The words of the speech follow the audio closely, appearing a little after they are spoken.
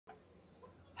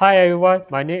Hi everyone,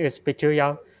 my name is Pichu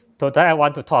Yang. Today I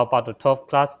want to talk about the 12th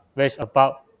class, which is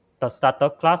about the starter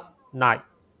class, Knight.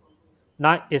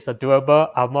 Knight is a durable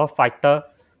armor fighter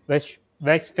which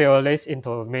makes fearless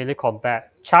into melee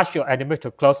combat. Charge your enemy to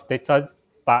close distance,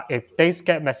 but if things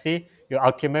get messy, your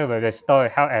ultimate will restore your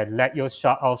health and let you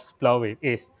shut off blows with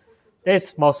ease. This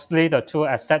is mostly the true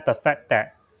except the fact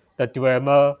that the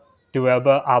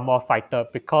durable armor fighter,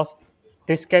 because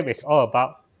this game is all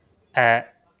about a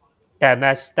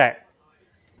damage stat.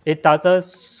 It doesn't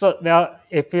suit well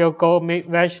if you go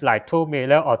mid-range like 2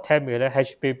 million or 10 million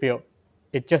HP build.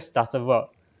 It just doesn't work.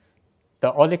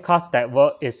 The only class that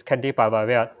works is Candy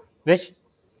Barbarian, which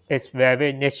is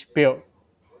very niche build,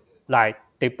 like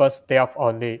deeper stealth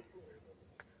only.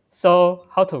 So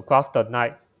how to craft the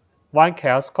Knight? 1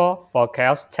 Chaos Core for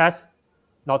Chaos test,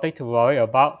 nothing to worry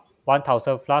about,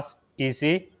 1000 flux,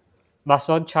 easy.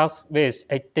 Mushroom chunks with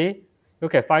 80, you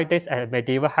can find this at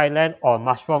Medieval Highland or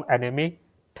Mushroom Enemy,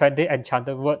 20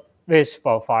 Enchanted Wood, which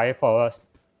for Fire Forest.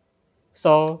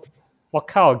 So what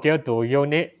kind of gear do you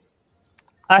need?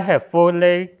 I have full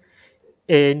link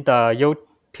in the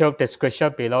YouTube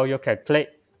description below. You can click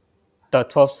the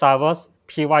 12 servers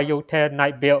PYU10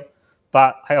 Knight build,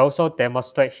 but I also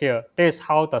demonstrate here. This is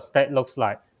how the stat looks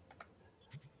like,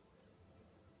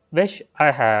 which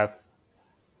I have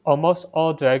almost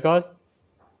all dragon.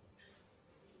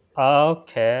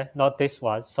 Okay, not this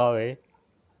one, sorry.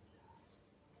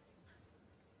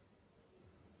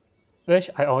 Which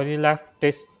I only left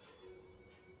this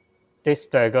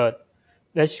dragon,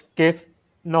 which give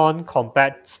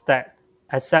non-combat stat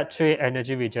except 3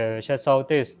 energy regeneration. So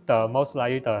this is the most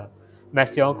likely the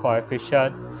maximum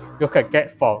coefficient you can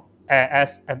get from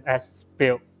ASMS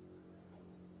build.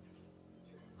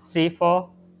 C4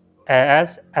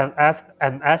 ASMF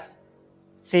MS,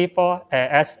 C4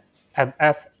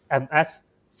 ASMF MS,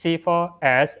 C4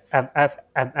 ASMF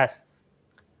MS.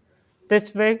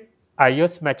 This way I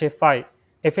use Magic Fight.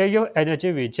 If you use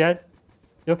energy regen,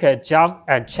 you can jump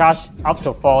and charge up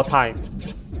to 4 times.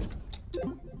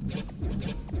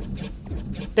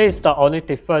 This is the only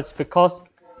difference because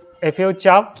if you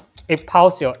jump, it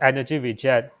pulls your energy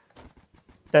regen.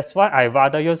 That's why I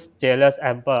rather use Jealous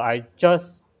Ember. I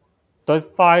just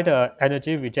don't find the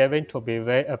energy regen to be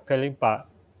very appealing, but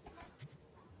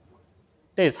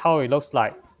this is how it looks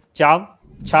like. Jump,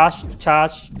 charge,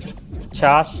 charge,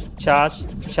 charge, charge,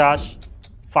 charge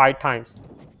 5 times.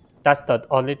 That's the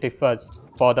only difference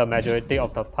for the majority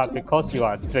of the part because you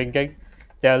are drinking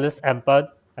Jealous Ember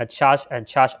and charge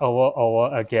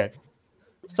over again.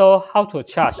 So how to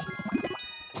charge?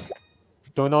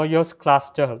 Do not use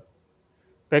class jump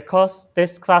because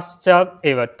this class jump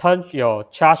it will turn your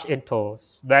charge into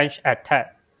range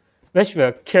attack, which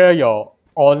will kill your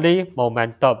only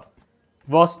momentum,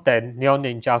 worse than Neo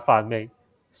Ninja farming.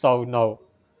 So no.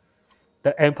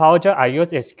 The empowder I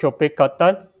use is Cupid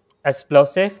Curtain,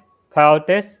 Explosive,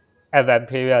 Paradise, and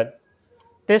Vampirian.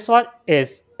 This one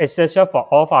is essential for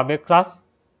all farming class.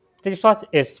 This one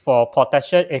is for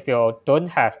protection if you don't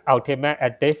have ultimate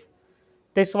active.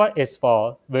 This one is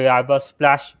for reliable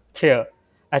splash kill,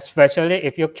 especially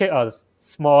if you kill a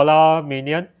smaller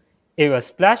minion, it will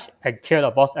splash and kill the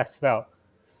boss as well.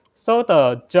 So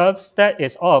the jump stat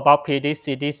is all about PD,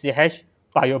 CD, CH,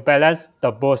 but you balance the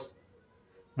boost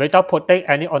without putting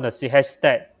any on the CH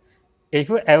stat. If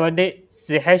you ever need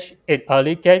CH in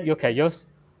early game, you can use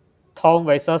Tone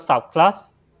Razor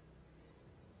subclass,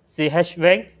 CH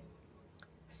Ring,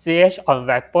 CH on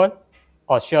weapon,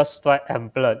 or Sure Strike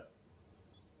Emblem.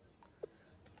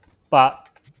 But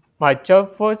my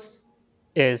jump force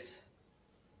is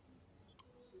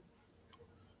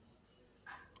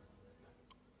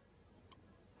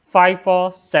 5,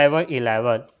 4, 7,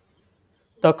 11.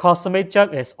 The cosmic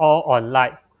jump is all on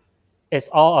light. It's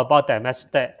all about damage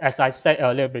stat, as I said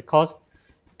earlier, because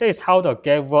this is how the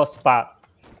game works. But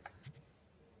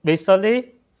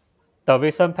recently, the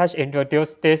recent patch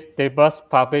introduced this debuff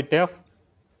public death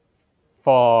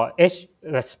for each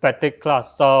respective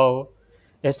class. So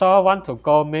if someone want to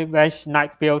go mid-range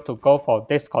Knight build to go for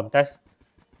this contest,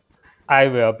 I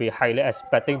will be highly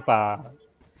expecting, but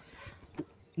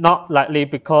not likely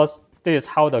because this is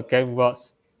how the game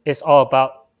works. It's all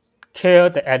about kill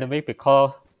the enemy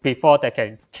because before they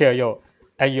can kill you,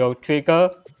 and you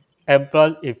trigger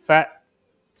emblem effect.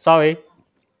 Sorry,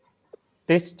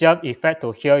 this jump effect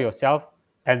to heal yourself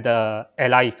and the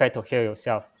ally effect to heal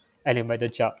yourself.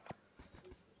 Animated jump.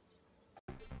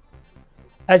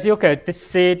 As you can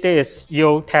see, this is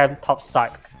U10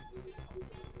 Topside.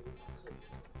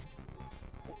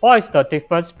 What is the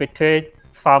difference between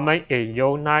farming in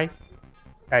U9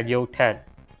 and U10?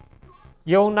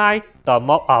 U9, the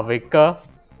mobs are weaker,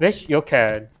 which you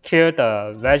can kill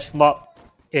the range mob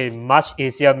in much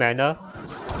easier manner.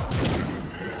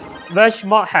 Range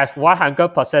mob has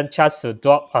 100% chance to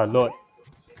drop a loot,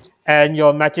 and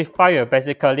your magic fire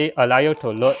basically allow you to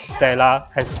loot Stella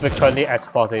as frequently as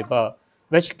possible,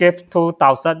 which gives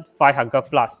 2500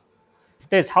 flux.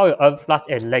 This is how you earn flux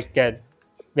in late game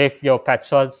with your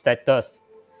patron status,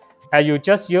 and you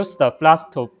just use the flux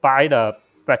to buy the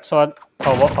patron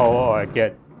over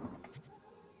again,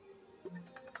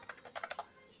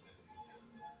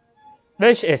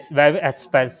 which is very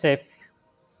expensive,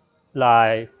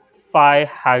 like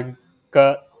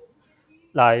 500,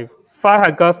 like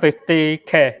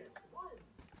 550k,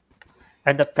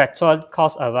 and the patron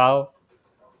costs around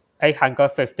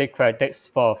 850 credits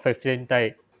for 15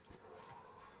 days.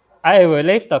 I will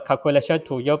leave the calculation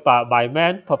to you, but my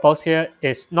main purpose here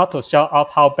is not to show off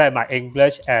how bad my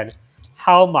English and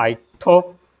how my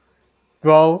tooth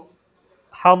grow,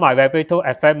 how my ability to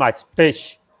affect my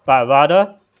speech, but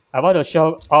rather I want to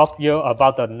show off you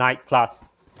about the Knight class.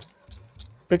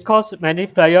 Because many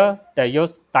players they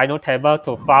use Dino Tamer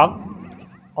to farm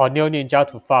or New Ninja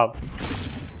to farm.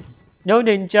 New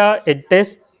Ninja in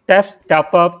this Death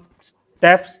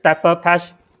Stepper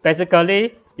patch,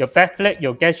 basically your backflip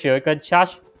you get shuriken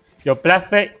charge, your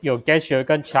blackflip you get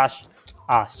shuriken charge.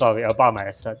 Sorry about my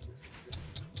accent.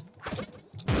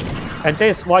 And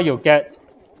this is what you get.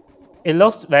 It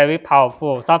looks very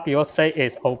powerful. Some people say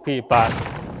it's OP, but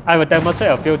I will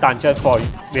demonstrate a few dungeons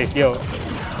with you.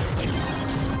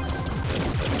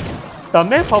 The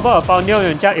main problem about New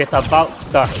Ninja is about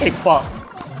the hitbox.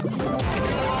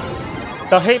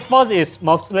 The hitbox is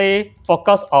mostly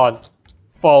focused on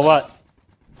forward,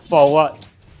 forward,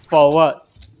 forward.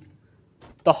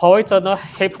 The horizontal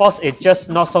hitbox is just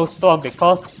not so strong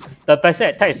because the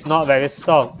basic attack is not very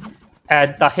strong,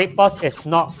 and the hitbox is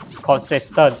not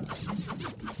consistent.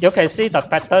 You can see the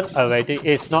pattern already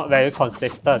is not very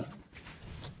consistent.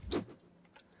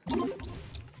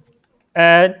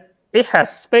 And it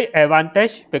has speed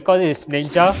advantage because it's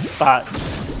ninja, but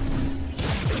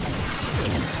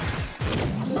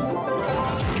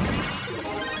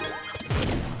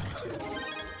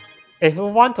if you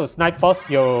want to snipe boss,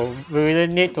 you really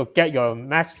need to get your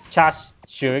max charge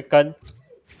shuriken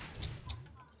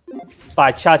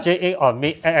by charging it on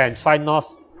mid and try not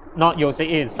using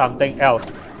it in something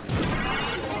else.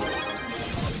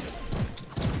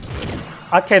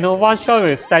 I cannot one-shot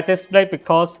with static blade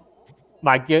because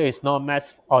my gear is not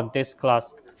matched on this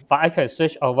class, but I can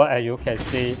switch over and you can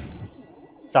see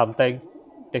something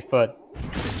different.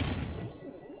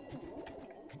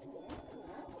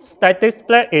 Static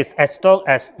blade is as strong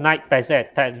as Knight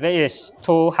basic attack, which is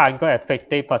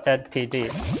 250% PD.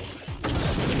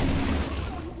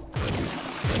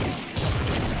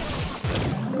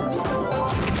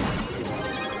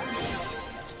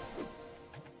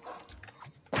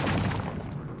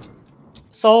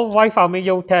 So why farming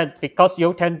U10? Because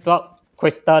U10 drop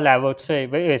crystal level 3,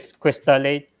 which is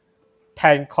crystalline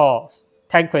 10 cores,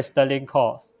 10 crystalline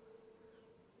cores.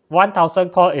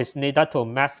 1000 core is needed to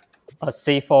max a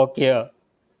C4 gear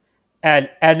and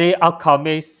any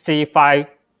upcoming C5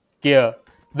 gear,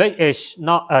 which is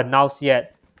not announced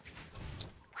yet.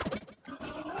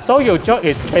 So your job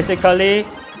is basically,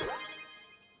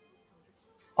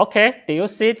 okay, do you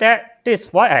see that? This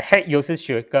is why I hate using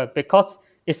shuriken, because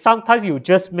it's sometimes you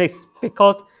just mix,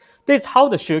 because this is how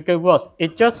the shuriken works.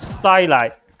 It just fly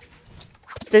like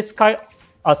this kind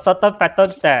of certain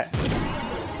pattern that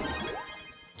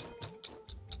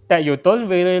you don't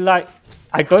really like.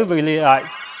 I don't really like.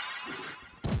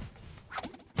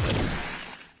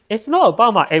 It's not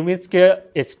about my aiming skill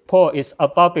is poor, it's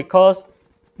about because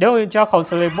New Ninja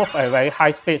constantly move at a very high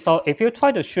speed. So if you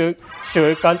try to shoot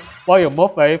shuriken while you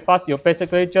move very fast, you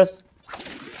basically just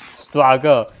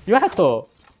struggle. You have to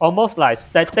almost like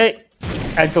static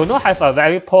and do not have a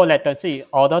very poor latency in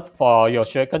order for your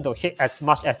shuriken to hit as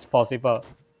much as possible.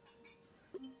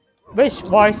 Which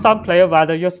why some players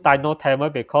rather use Dino Tamer,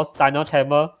 because Dino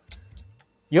Tamer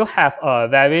you have a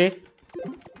very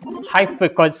high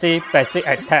frequency basic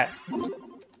attack.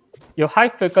 Your high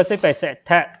frequency basic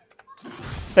attack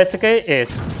basically is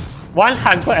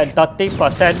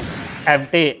 130%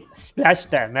 empty splash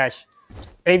damage.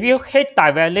 If you hit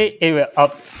directly, it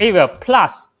will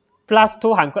plus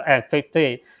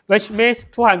 250, which means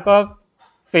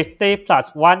 250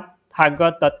 plus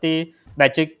 130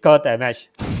 magical damage.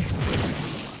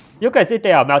 You can see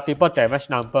there are multiple damage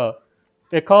number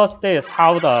because this is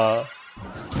how the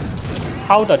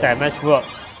damage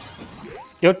works.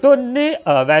 You don't need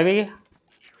a very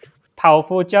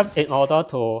powerful jump in order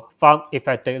to farm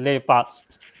effectively, but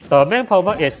the main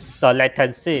problem is the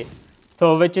latency.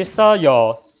 To register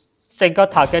your single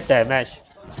target damage.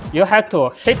 You have to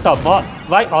hit the mod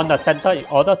right on the center in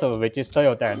order to register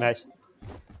your damage.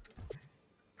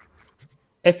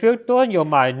 If you don't, you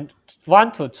might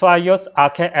want to try use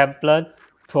Arcane Emblem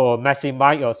to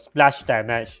maximize your splash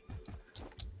damage.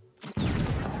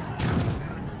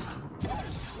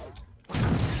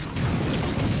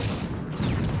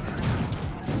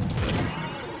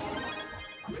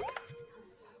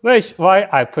 Which why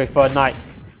I prefer Knight.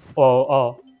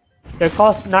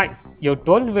 Because Knight, you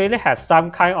don't really have some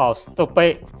kind of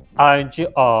stupid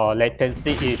RNG or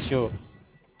latency issue.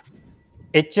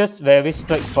 It's just very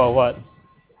straightforward.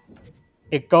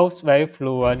 It goes very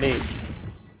fluently.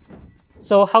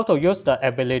 So how to use the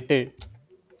ability?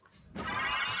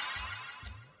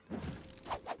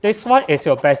 This one is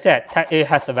your basic attack. It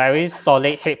has a very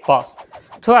solid hitbox,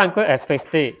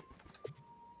 250.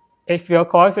 If your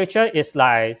coefficient is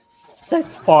like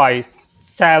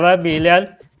 6.7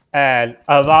 million and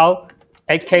around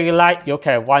 8k light, you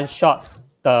can one-shot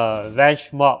the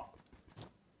range mob.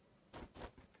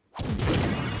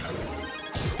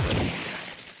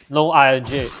 No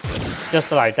RNG,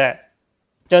 just like that.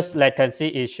 Just latency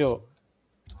issue.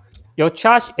 Your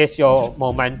charge is your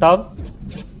momentum.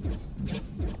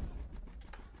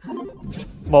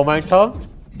 Momentum,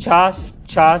 charge,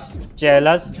 charge,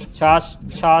 jealous, charge,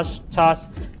 charge, charge,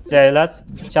 jealous,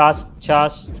 charge,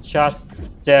 charge, charge,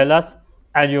 jealous,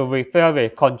 and you refill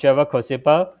with Conjurer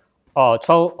Crucible or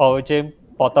Throw Origin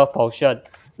Bottle Potion,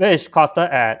 which is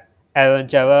crafted at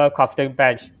Avenger Crafting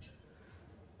Bench.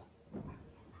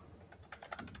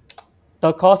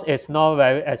 The cost is not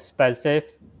very expensive.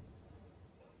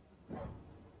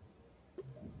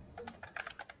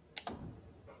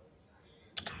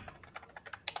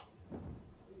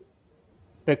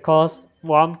 Because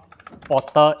one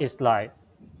bottle is like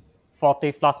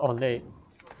 40 flux only,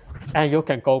 and you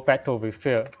can go back to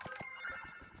refill.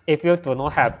 If you do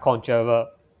not have Conjurer,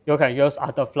 you can use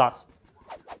other flux.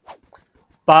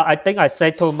 But I think I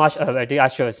said too much already. I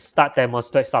should start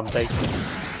demonstrate something.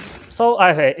 So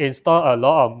I have installed a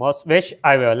lot of mods, which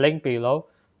I will link below.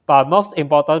 But most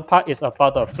important part is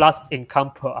about the flux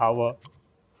income per hour.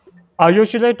 I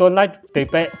usually don't like to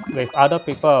debate with other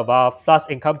people about flux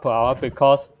income per hour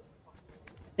because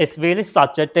it's really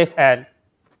subjective and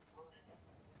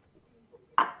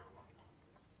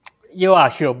you are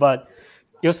human.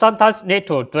 You sometimes need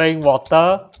to drink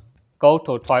water, go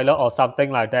to toilet or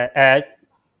something like that. And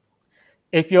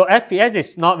if your FPS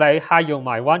is not very high, you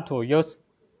might want to use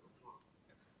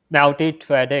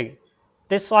multithreading.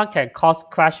 This one can cause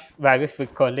crash very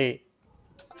frequently,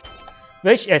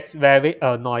 which is very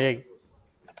annoying.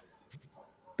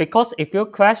 Because if you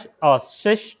crash or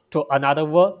switch to another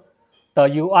world, the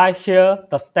UI here,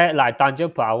 the stat like dungeon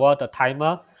per hour, the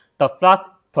timer, the flux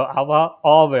per hour,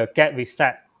 all will get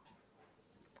reset.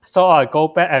 So I go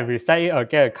back and reset it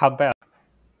again and come back.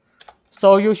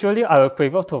 So usually I will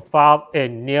prefer to farm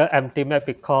in near empty map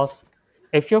because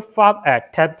if you farm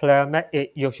at 10 player map,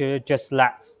 it usually just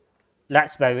lags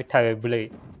very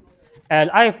terribly.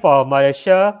 And I am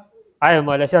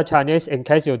Malaysia Chinese in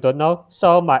case you don't know,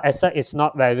 so my accent is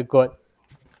not very good.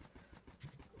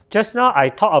 Just now I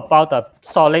talked about the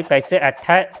solid basic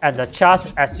attack and the charge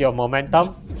as your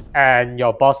momentum and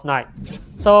your boss knight.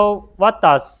 So what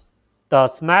does the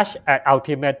smash at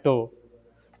ultimate do?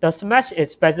 The smash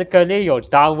is basically your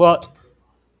downward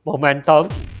momentum,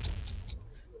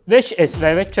 which is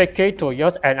very tricky to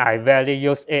use and I rarely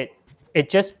use it.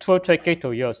 It's just too tricky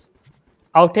to use.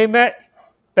 Ultimate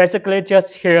basically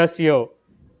just heals you,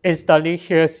 instantly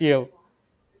heals you,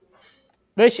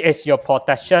 which is your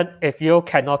protection if you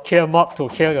cannot kill mob to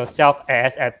heal yourself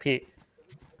ASAP.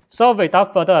 So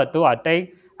without further ado, I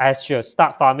think I should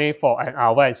start farming for an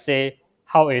hour and see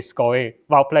how it's going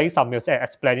while playing some music and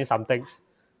explaining some things.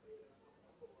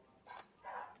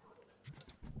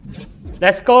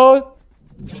 Let's go!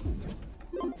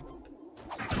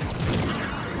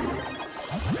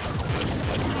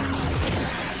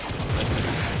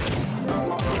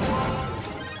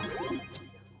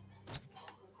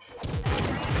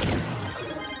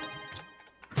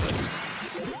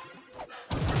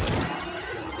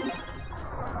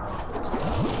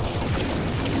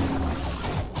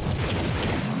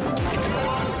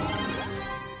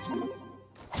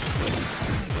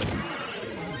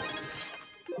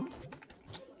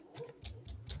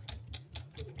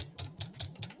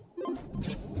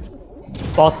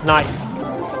 Boss Knight.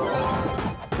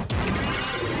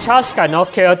 Charge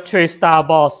cannot kill 3-star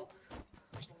boss,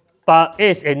 but it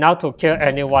is enough to kill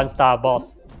any 1-star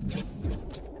boss.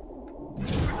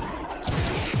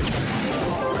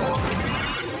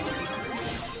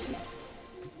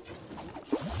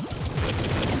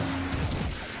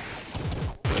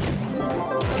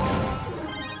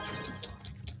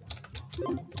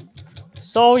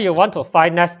 So you want to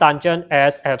find next dungeon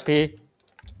ASAP,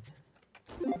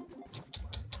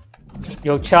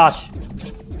 you charge,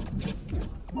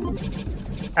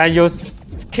 and you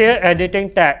kill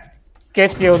anything that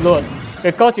gives you loot,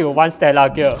 because you want stellar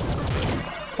gear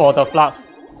for the flux.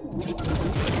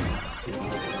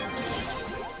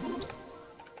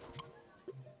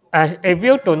 And if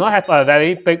you do not have a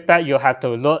very big bag, you have to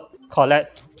loot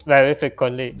collect very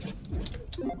frequently.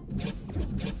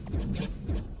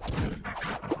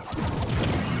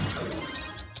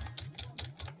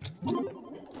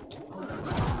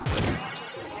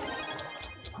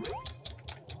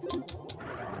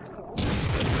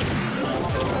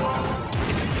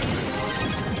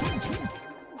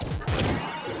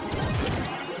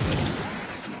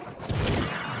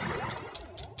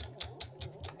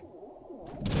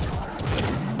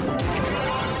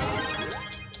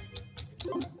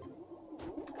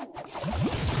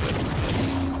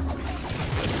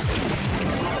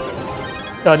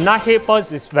 The Knight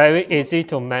hitbox is very easy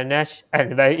to manage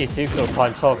and very easy to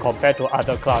control compared to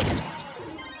other classes.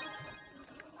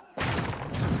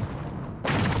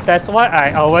 That's why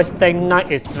I always think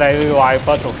Knight is very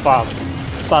viable to farm.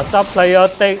 But some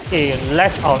players think it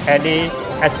lacks of any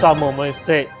extra movement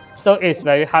speed, so it's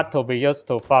very hard to be used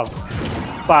to farm.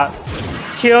 But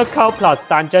kill count plus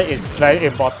dungeon is very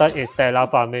important in Stellar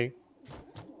farming.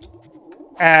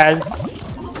 And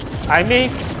I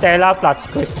mean Stellar plus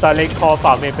Crystaline Core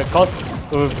farming, because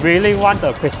you really want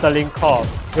the Crystaline Core.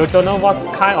 You don't know what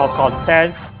kind of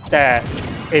content that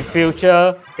in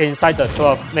future inside the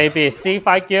 12. Maybe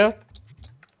C5 gear?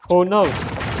 Who knows?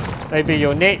 Maybe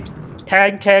you need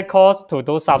 10k cores to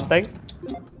do something.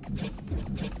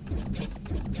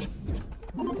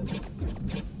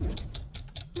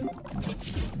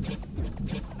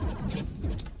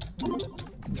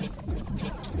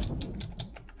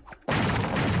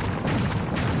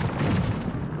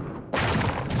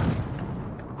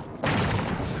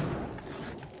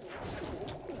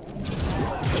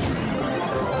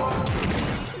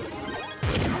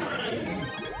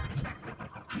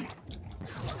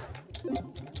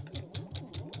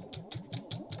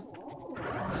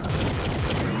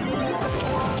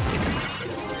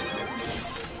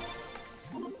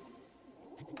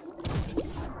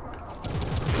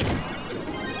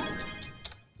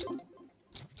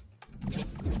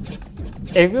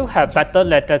 If you have better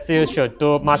latency, you should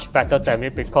do much better than me,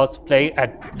 because playing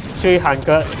at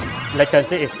 300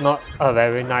 latency is not a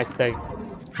very nice thing.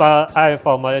 But I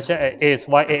for Malaysia, it is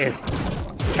what it is.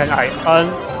 And I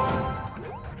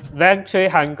earn rank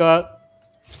 300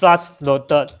 plus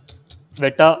loaded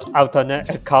without alternate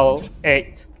account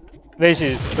 8, which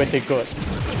is pretty good.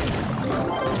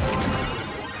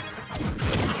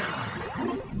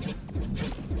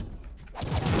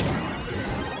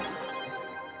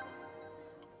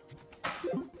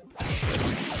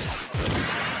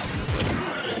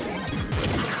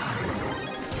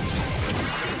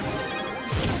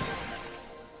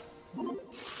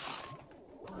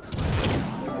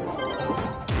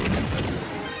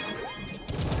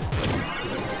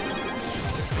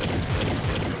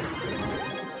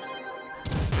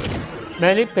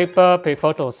 Many people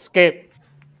prefer to skip,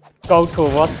 go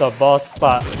towards the boss,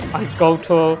 but I go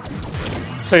to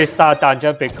 3-star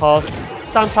dungeon because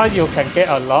sometimes you can get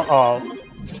a lot of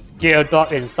gear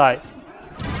drop inside.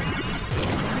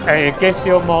 And it gives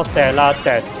you more stellar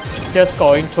than just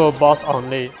going to boss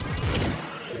only.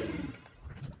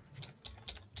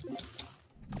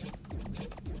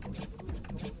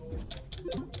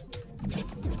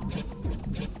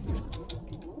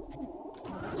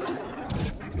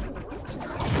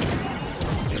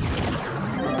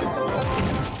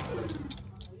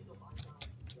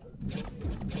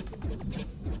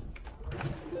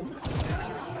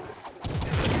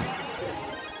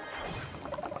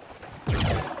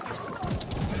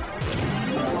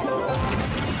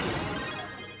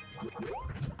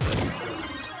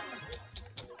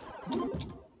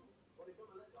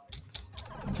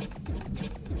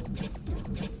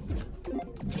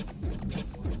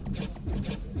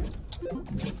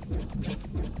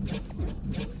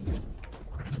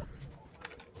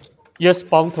 You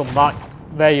spawn to mark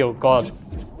where you're gone.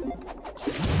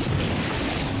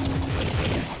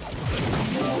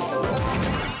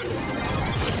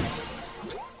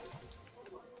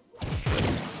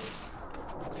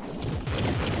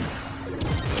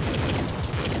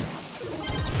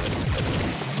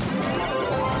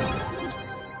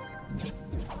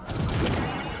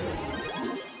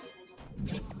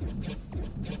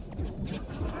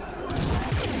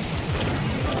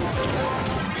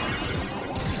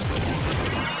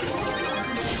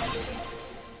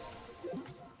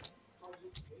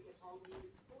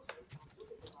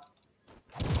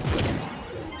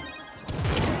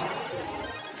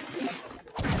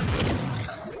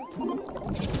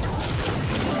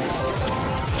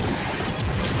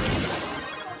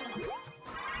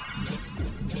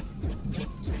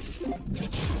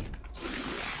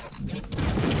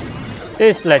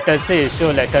 This latency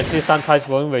issue, latency sometimes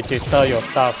won't register your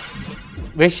stuff,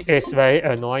 which is very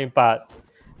annoying, but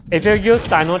if you use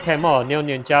Dino Tamer or Neo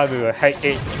Ninja, we will hate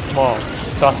it more,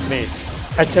 trust me.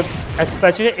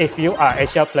 Especially if you are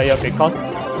Asia player, because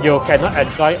you cannot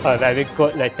enjoy a very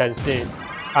good latency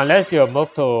unless you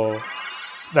move to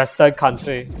Western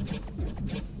country.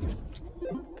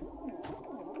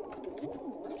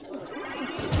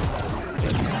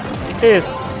 This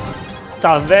is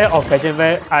some rare occasion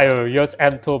where I will use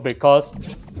M2 because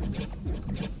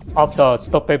of the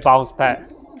stupid bounce pad.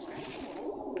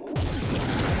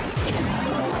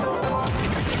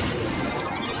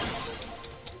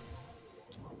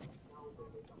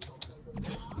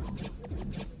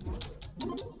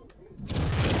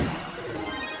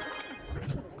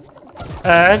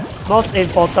 And most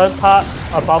important part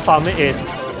about farming is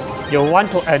you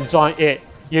want to enjoy it.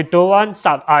 You don't want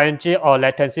some RNG or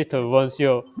latency to ruin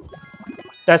you.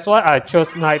 That's why I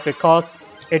chose Knight, because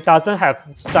it doesn't have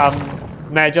some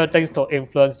major things to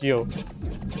influence you.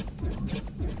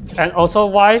 And also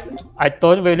why I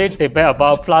don't really debate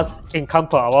about flux income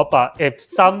per hour, but if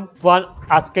someone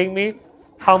asking me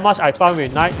how much I farm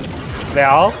with Knight,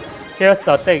 well, here's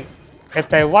the thing. If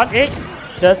they want it,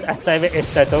 just accept it.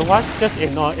 If they don't want, just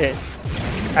ignore it.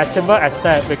 As simple as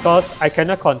that, because I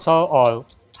cannot control on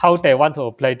how they want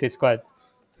to play this game.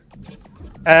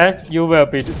 And you will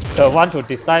be the one to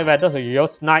decide whether to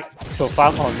use Knight to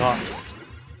farm or not.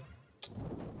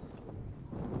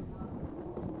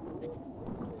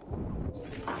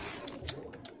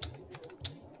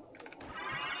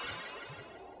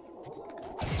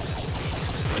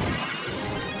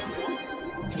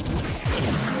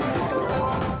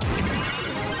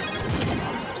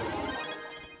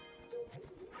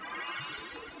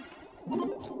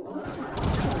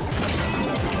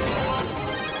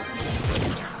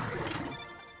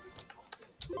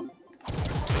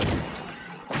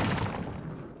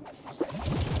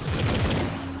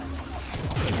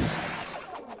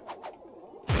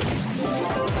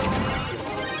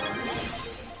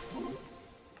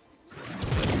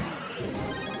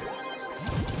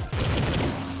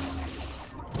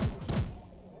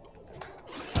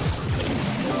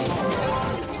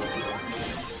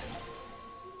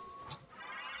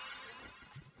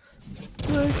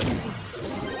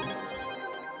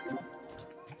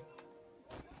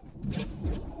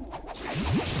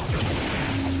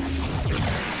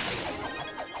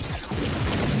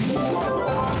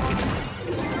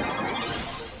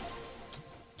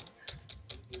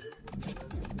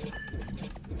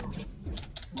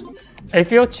 If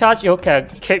you charge, you can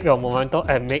keep your momentum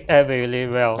and make it really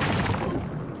well.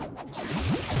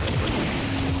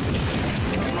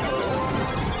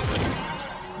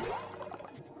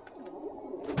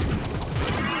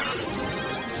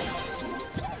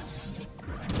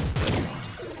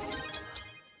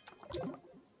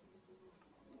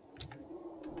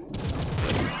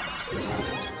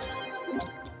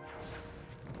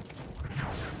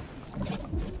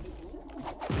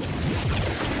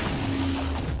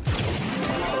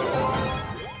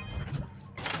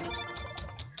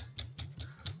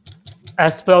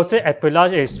 Explosive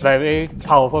Epilogue is very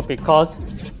powerful because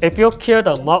if you kill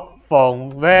the mob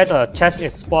from where the chest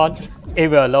is spawned, it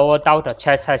will lower down the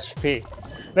chest HP,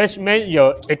 which means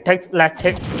it takes less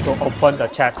hit to open the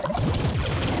chest.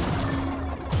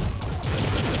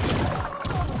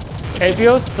 If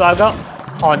you struggle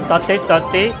on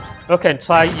 30-30, you can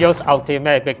try use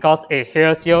ultimate because it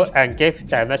heals you and gives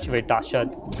damage reduction.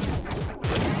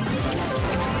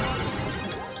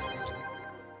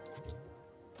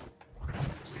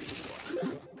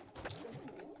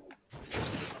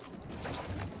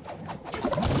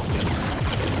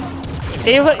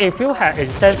 Even if you have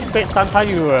insane speed, sometimes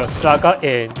you will struggle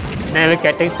in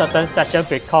navigating certain sections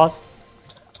because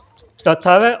the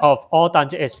terrain of all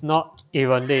dungeons is not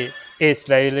evenly, it's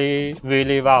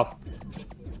really rough.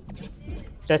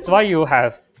 That's why you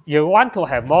want to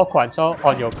have more control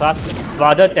on your class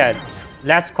rather than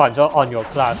less control on your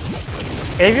class.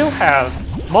 If you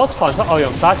have most control on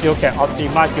your class, you can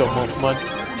optimize your movement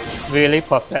really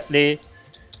perfectly,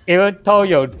 even though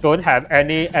you don't have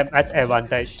any MS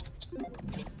advantage.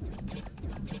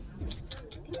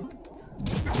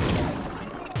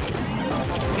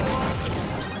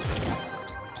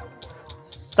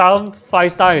 Some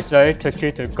 5-star is very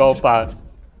tricky to go, but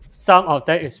some of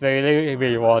that is really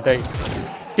rewarding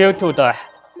due to the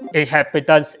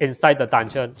inhabitants inside the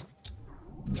dungeon.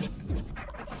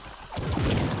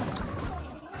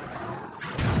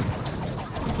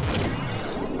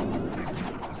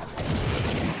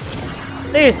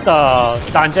 This is the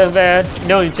dungeon where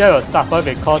Neo Ninja will suffer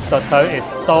because the terrain is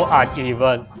so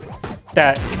uneven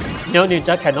that No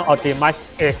ninja cannot optimize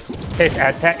his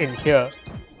attack in here.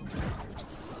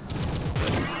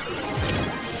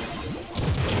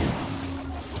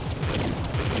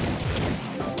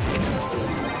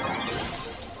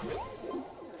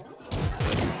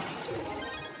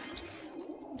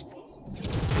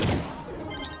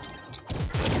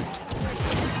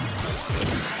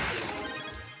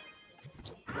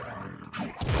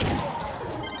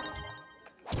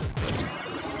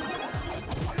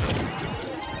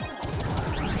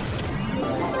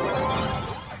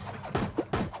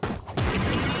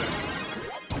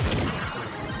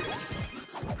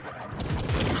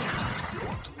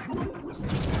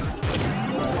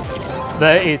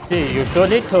 Very easy, you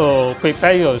don't need to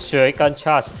prepare your shuriken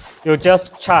charge, you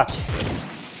just charge.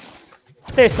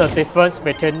 There's a difference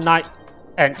between Knight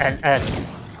and NN.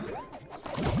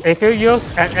 If you use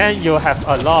NN, you have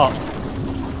a lot of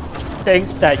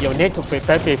things that you need to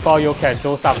prepare before you can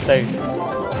do something.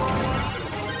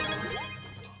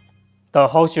 The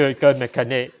whole shuriken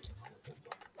mechanic.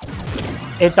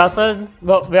 It doesn't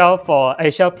work well for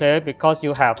Asia player because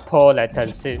you have poor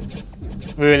latency.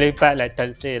 Really bad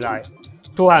latency, like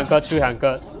 200,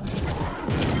 300.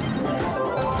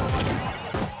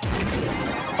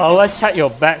 Always check your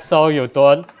back so you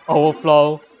don't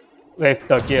overflow with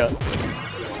the gear.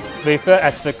 Refill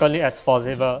as frequently as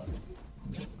possible.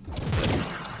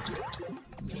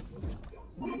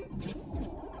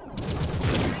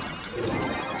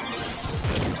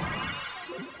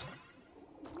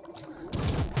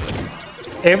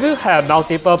 If you have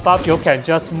multiple buffs, you can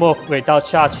just move without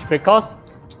charge because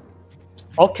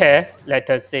okay,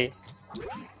 latency.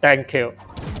 Thank you.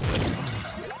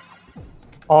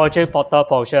 Origin portal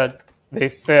potion.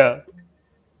 Refill.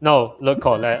 No, look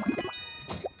correct.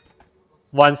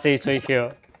 1C3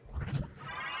 here.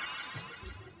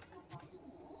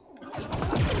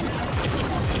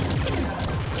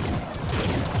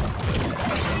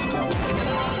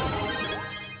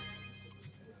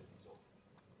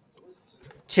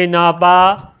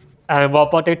 Chinaba and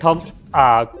robotic tomb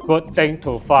are good thing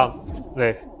to farm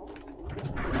with.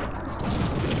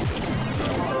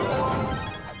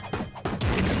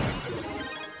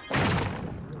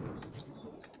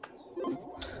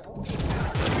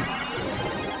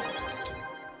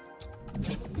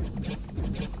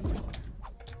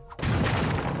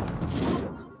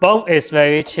 Bomb is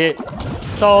very cheap,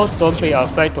 so don't be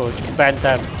afraid to spend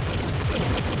them.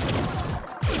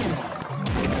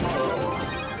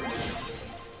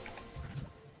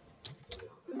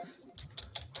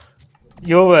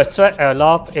 You will sweat a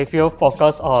lot if you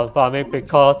focus on farming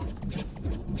because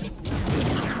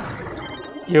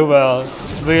you will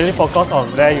really focus on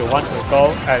where you want to go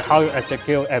and how you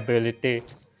execute ability.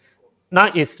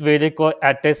 Knight is really good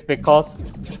at this because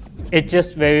it's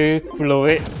just very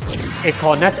fluid. It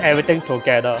connects everything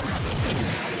together.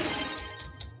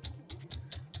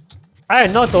 I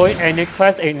am not doing any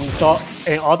quest in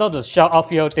order to show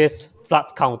off you this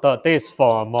flux counter. This is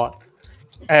for a mod.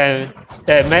 And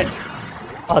they made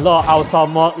a lot of outside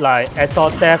mod like Exo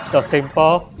Death, the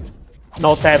simple,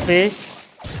 no Taffy,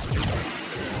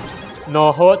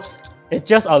 no hoods. It's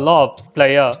just a lot of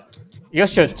player. You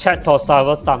should check to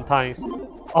server sometimes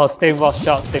or Steam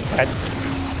Workshop, depends.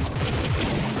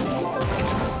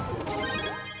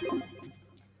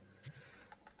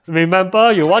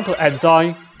 Remember, you want to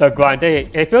enjoy the grinding.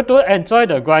 If you don't enjoy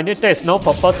the grinding, there is no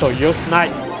purpose to use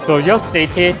Knight, to use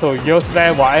DT, to use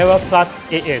whatever class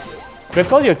it is.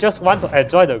 Because you just want to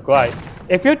enjoy the grind.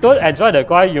 If you don't enjoy the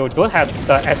grind, you don't have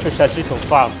the efficiency to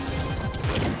farm.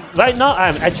 Right now, I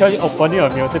am actually opening a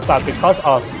music bar because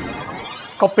of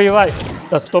copyright,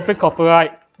 the stupid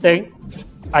copyright thing.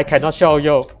 I cannot show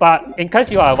you. But in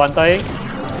case you are wondering,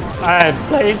 I am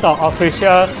playing the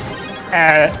official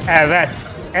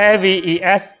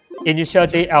AVES Initial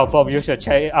D album. You should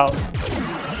check it out.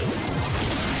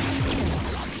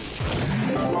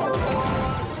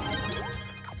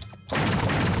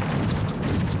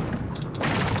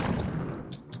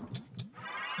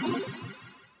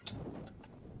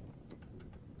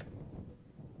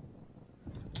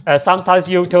 And sometimes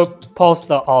YouTube posts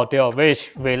the audio,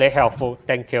 which really helpful.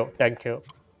 Thank you, thank you.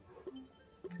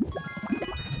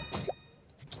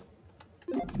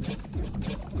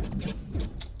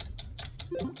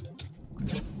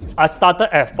 I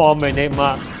started at 4 minute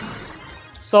mark,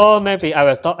 so maybe I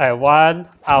will stop at 1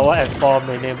 hour and 4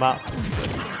 minute mark.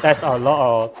 That's a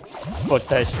lot of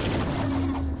footage.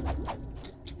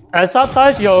 And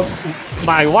sometimes you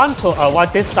might want to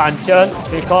avoid this dungeon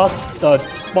because the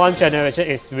spawn generation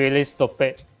is really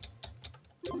stupid.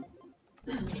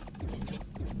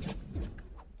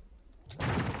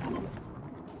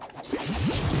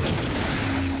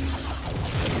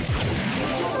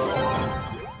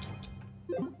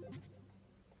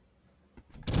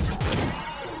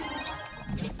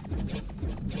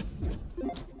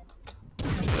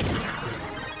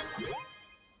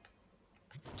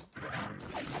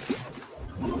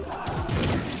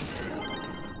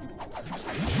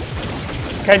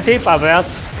 cantilever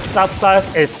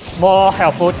subclass is more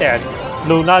helpful than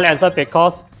Lunar Lancer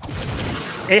because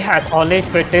it has only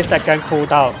 50-second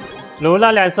cooldown.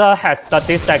 Lunar Lancer has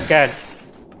 30 seconds.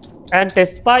 And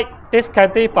despite this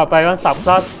cantilever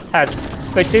subclass has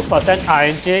 50%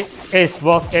 RNG, it's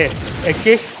worth it. It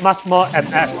gives much more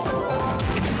MS.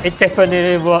 It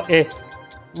definitely worth it.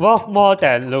 Worth more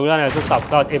than Lunar Lancer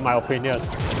subclass in my opinion.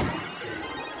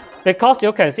 Because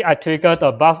you can see I trigger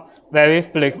the buff very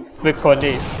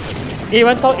frequently,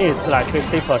 even though it's like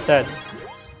 50%.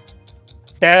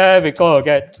 There we go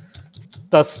again.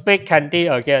 The speed candy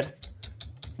again,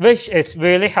 which is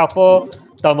really helpful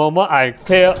the moment I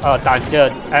clear a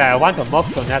dungeon and I want to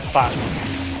move to next part.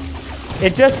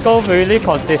 It just goes really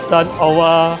consistent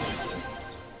over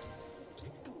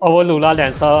Lunar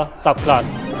Lancer subclass.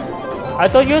 I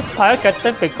don't use Fire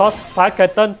Captain because Fire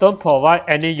Captain don't provide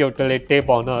any utility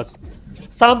bonus.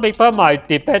 Some people might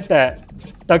debate that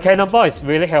the Cannonball is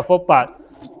really helpful, but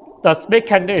the Speed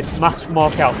Candy is much more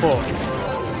helpful.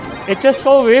 It just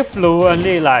goes really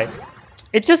fluently, like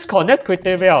it just connects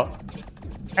pretty well.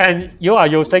 And you are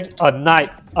using a Knight,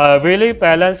 a really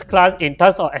balanced class in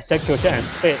terms of execution and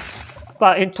speed.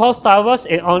 But in top servers,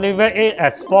 it only rates it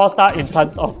as 4-star in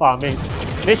terms of farming,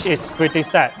 which is pretty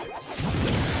sad.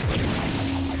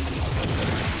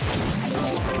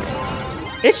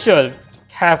 It should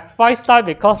have 5-star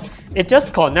because it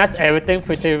just connects everything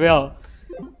pretty well.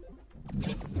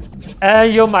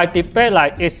 And you might debate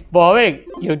like it's boring,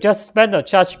 you just spend the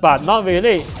charge, but not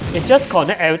really. It just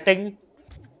connects everything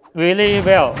really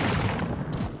well.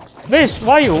 Which is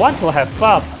why you want to have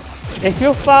farm. If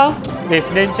you farm with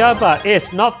ninja but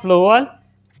it's not fluent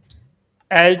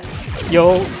and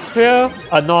you feel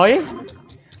annoying,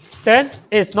 then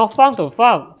it's not fun to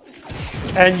farm.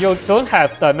 And you don't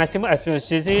have the maximum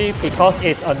efficiency because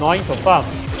it's annoying to farm.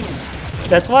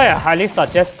 That's why I highly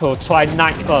suggest to try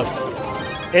Knight first.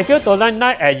 If you don't like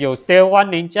Knight and you still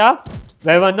want Ninja,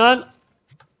 Revenant,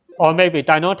 or maybe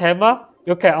Dino Tamer,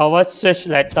 you can always switch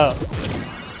later.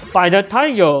 By the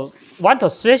time you want to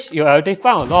switch, you already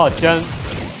found a lot of gems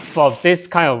from this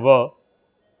kind of world.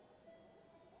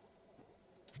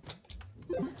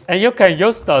 And you can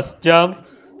use the gem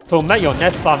to make your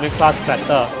next farming class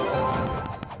better.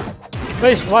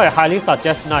 Which is why I highly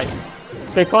suggest Knight,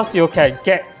 because you can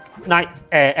get Knight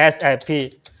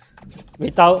ASAP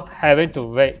without having to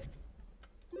wait.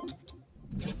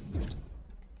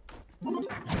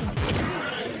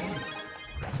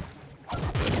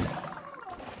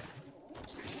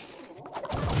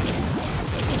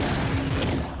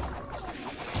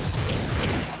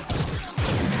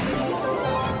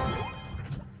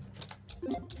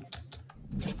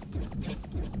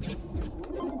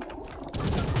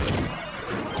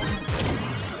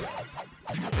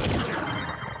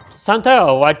 Sometimes I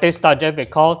avoid this dungeon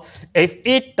because if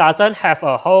it doesn't have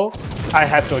a hole, I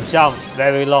have to jump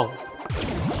very long.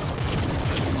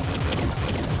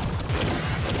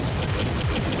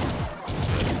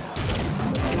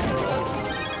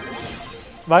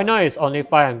 Right now it's only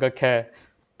 500k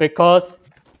because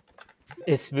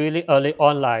it's really early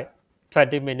on, like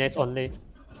 20 minutes only.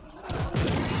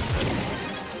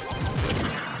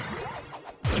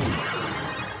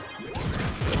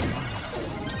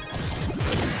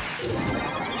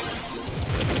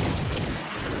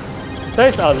 There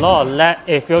is a lot of lag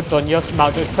if you don't use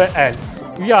Multithread and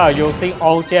you are using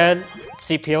old-gen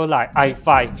CPU like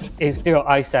i5 instead of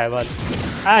i7.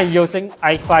 I'm using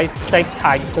i5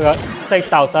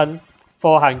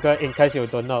 6400 in case you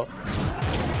don't know.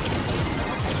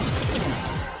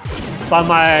 But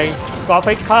my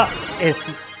graphic card is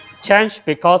changed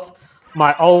because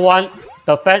my old one,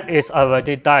 the fan is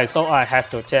already died, so I have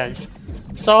to change.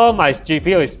 So my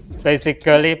GPU is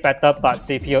basically better, but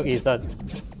CPU isn't.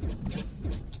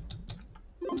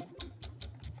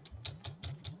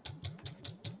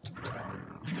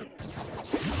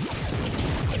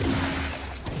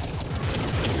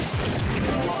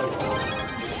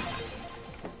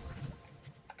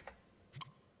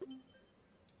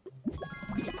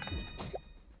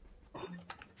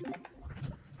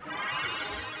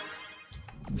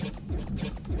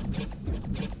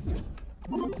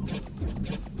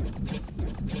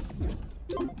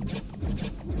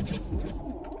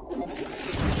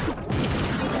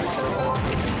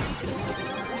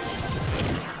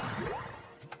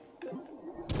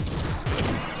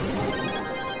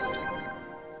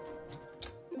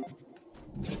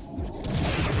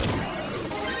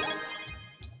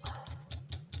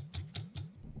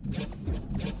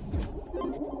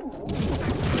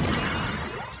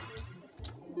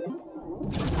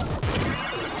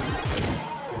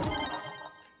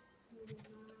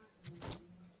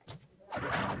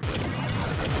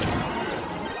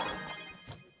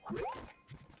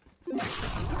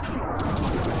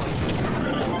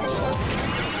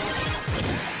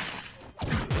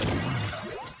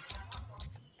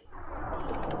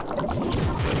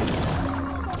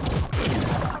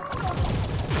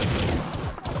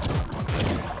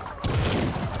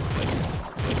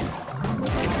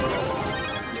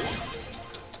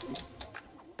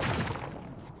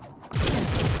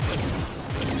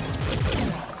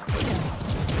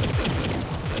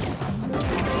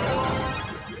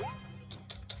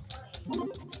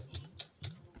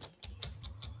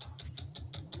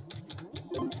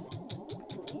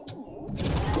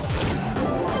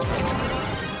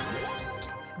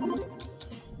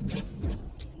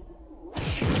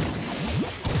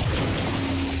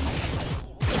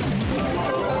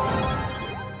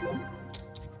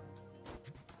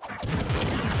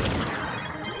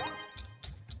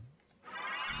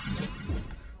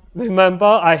 Remember,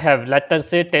 I have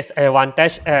latency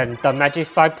disadvantage and the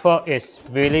Magify Pro is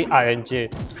really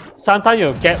RNG. Sometimes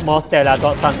you get more stellar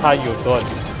dots, sometimes you don't.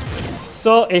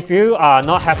 So if you are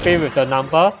not happy with the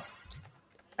number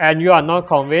and you are not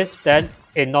convinced, then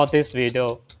ignore this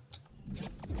video.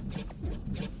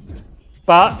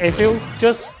 But if you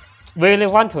just really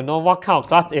want to know what kind of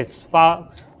class is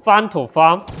fun to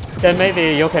farm, then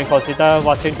maybe you can consider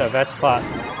watching the rest part.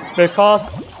 Because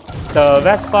the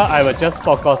rest part I will just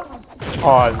focus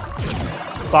on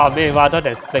farming rather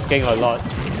than speaking a lot.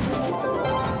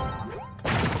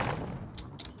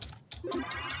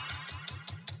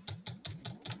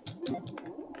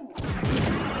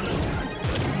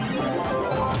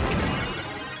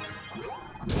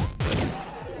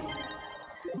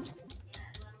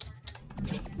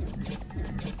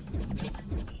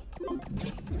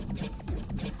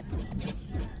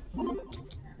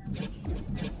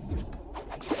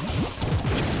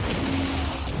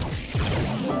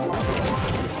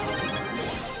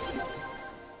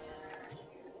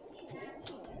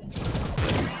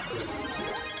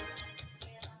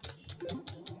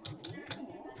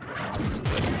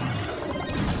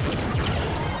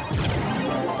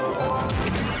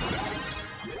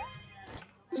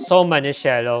 So many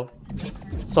shallow,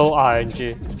 so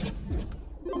RNG.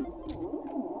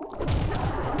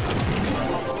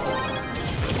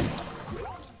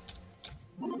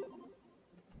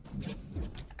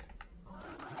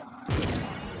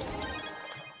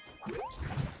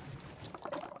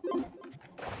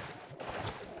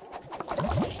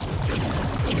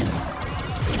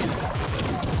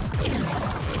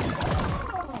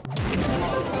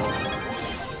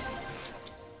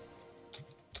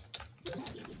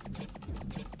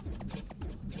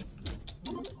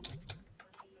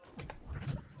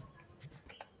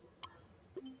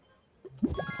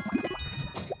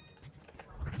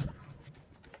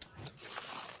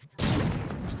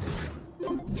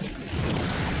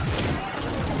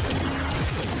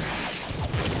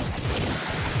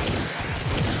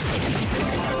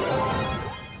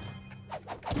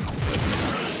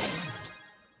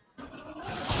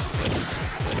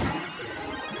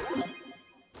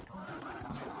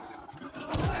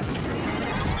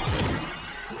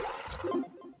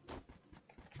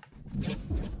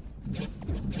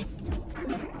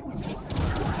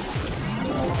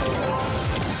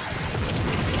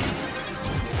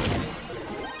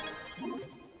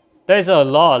 There is a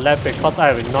lot of lag because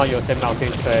I am not using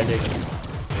multi-threading.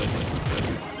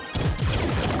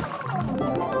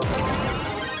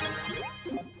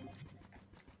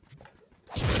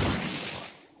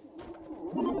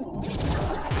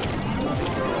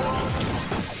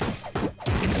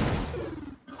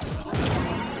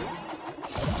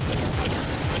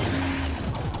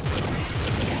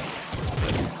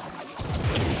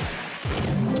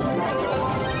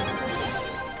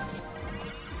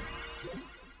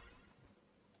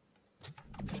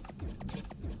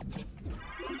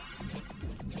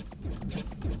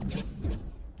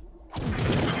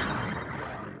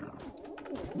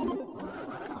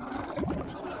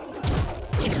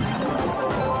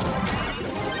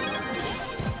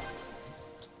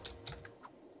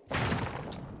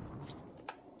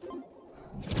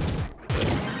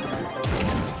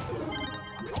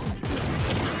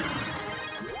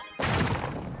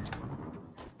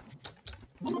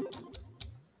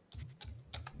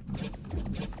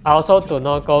 I also do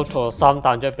not go to some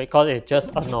dungeon because it's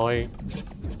just annoying.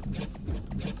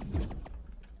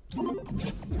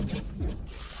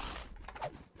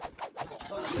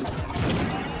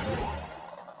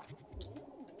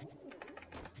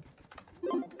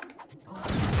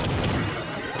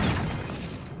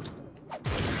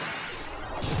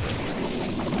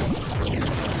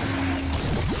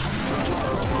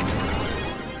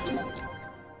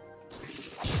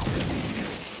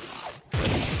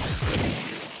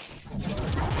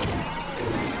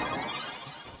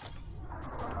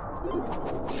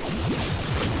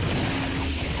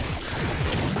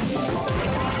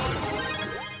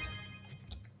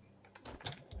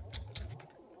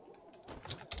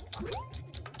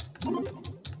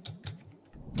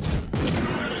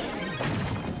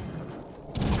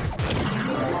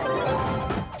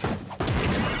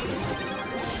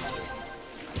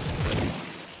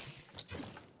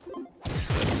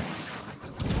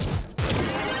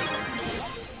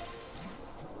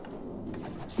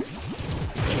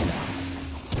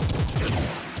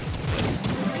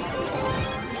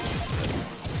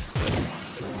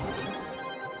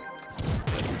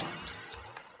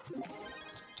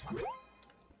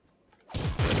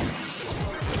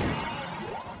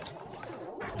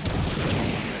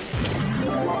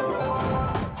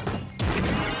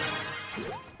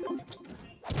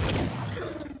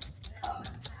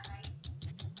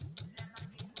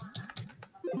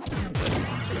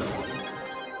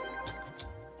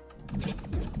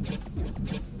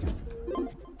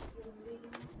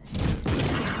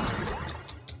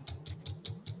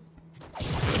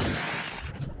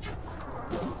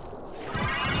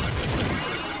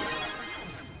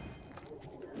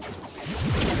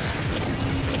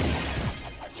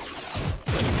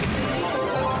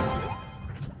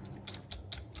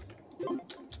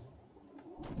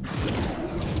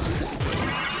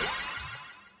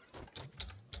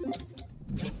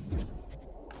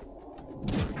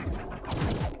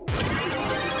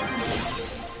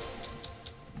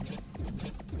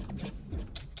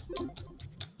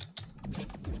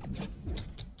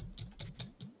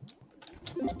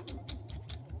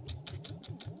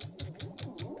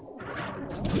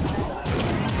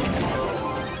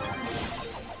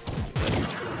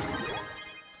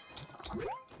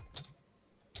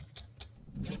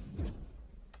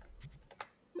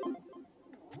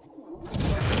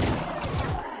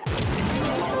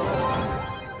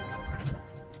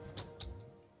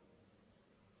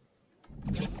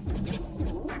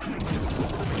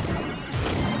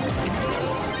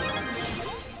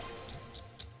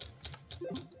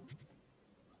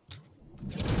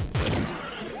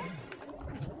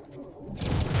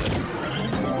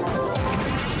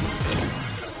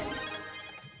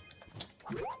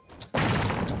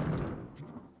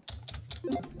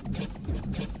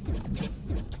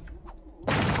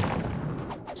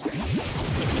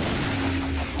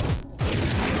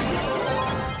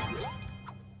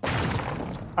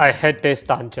 I hate this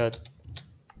dungeon.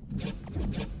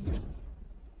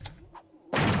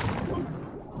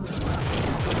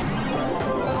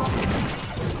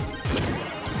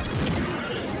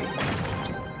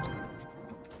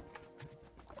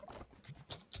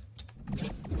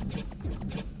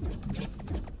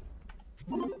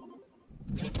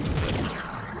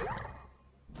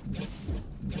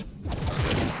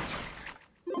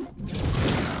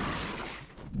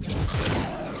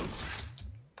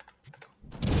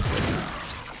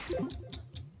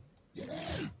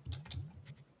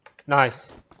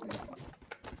 Nice.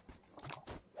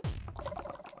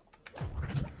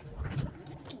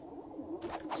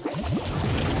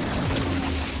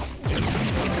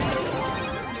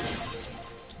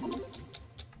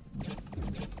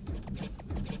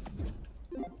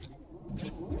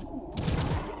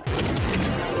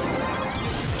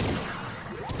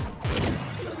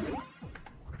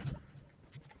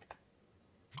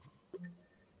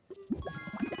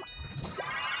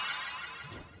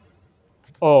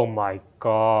 Oh my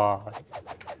god.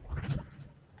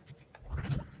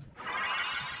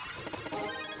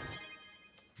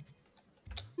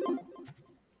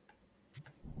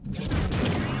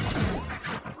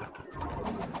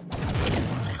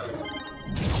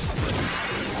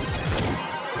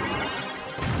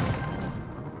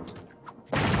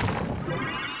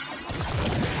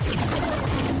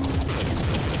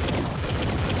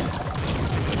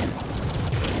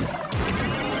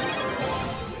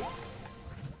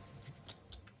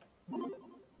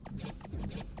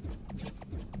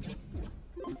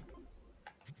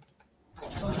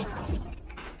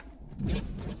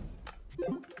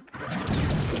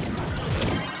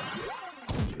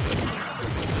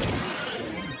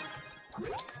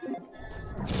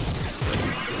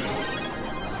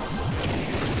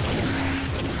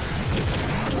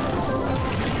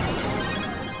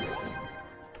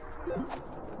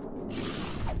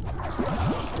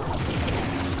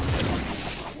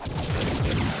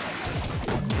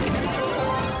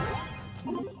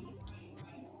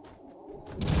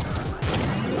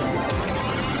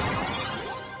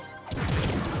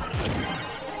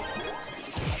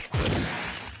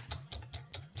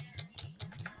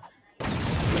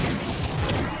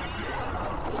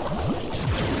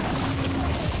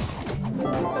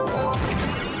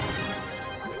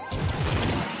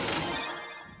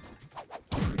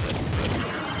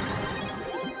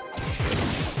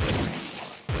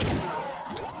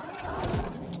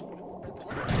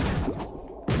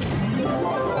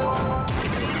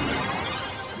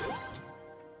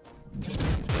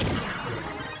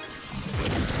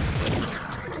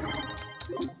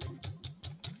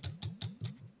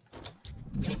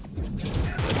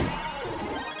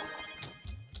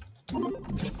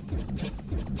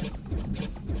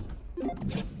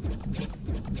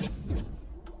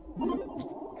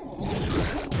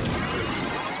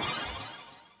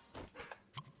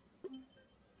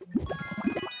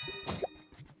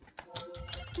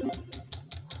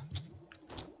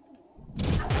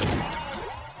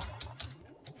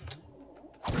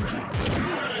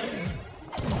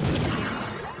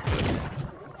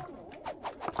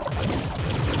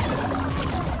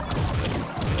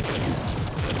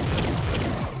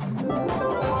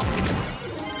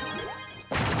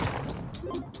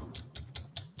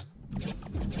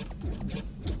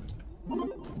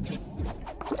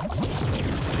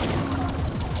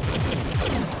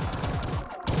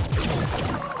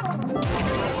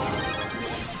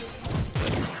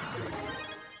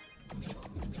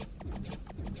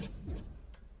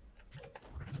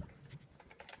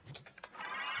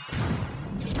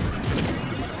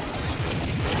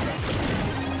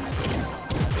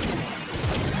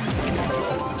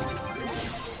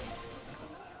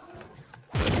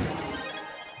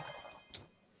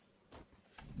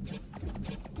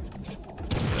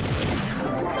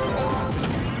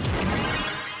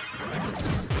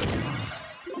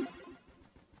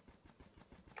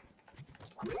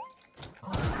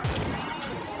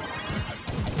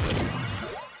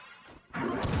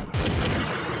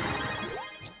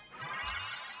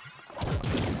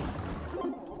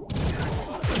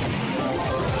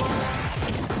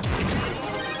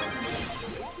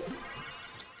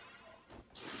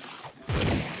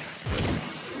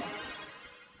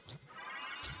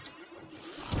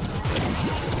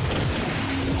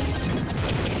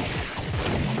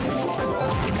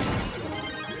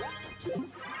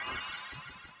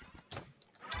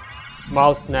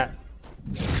 Mouse snap.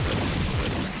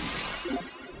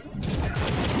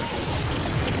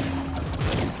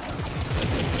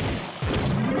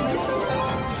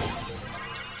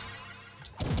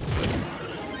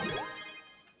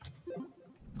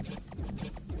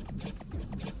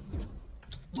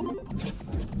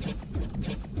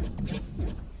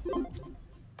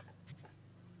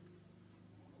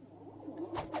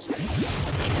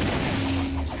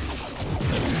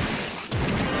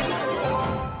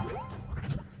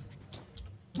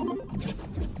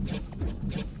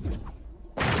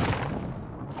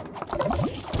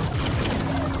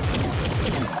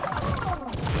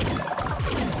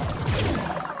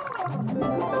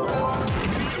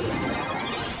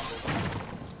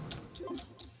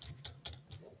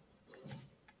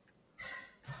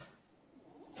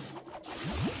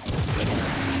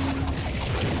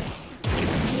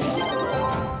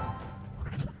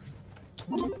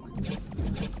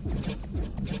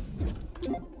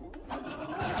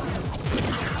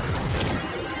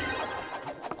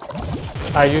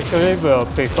 I usually will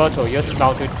prefer to use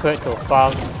multithread to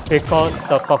farm because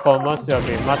the performance will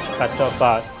be much better,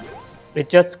 but it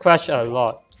just crashes a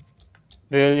lot.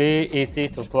 Really easy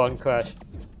to burn crash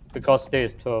because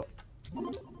this is 12.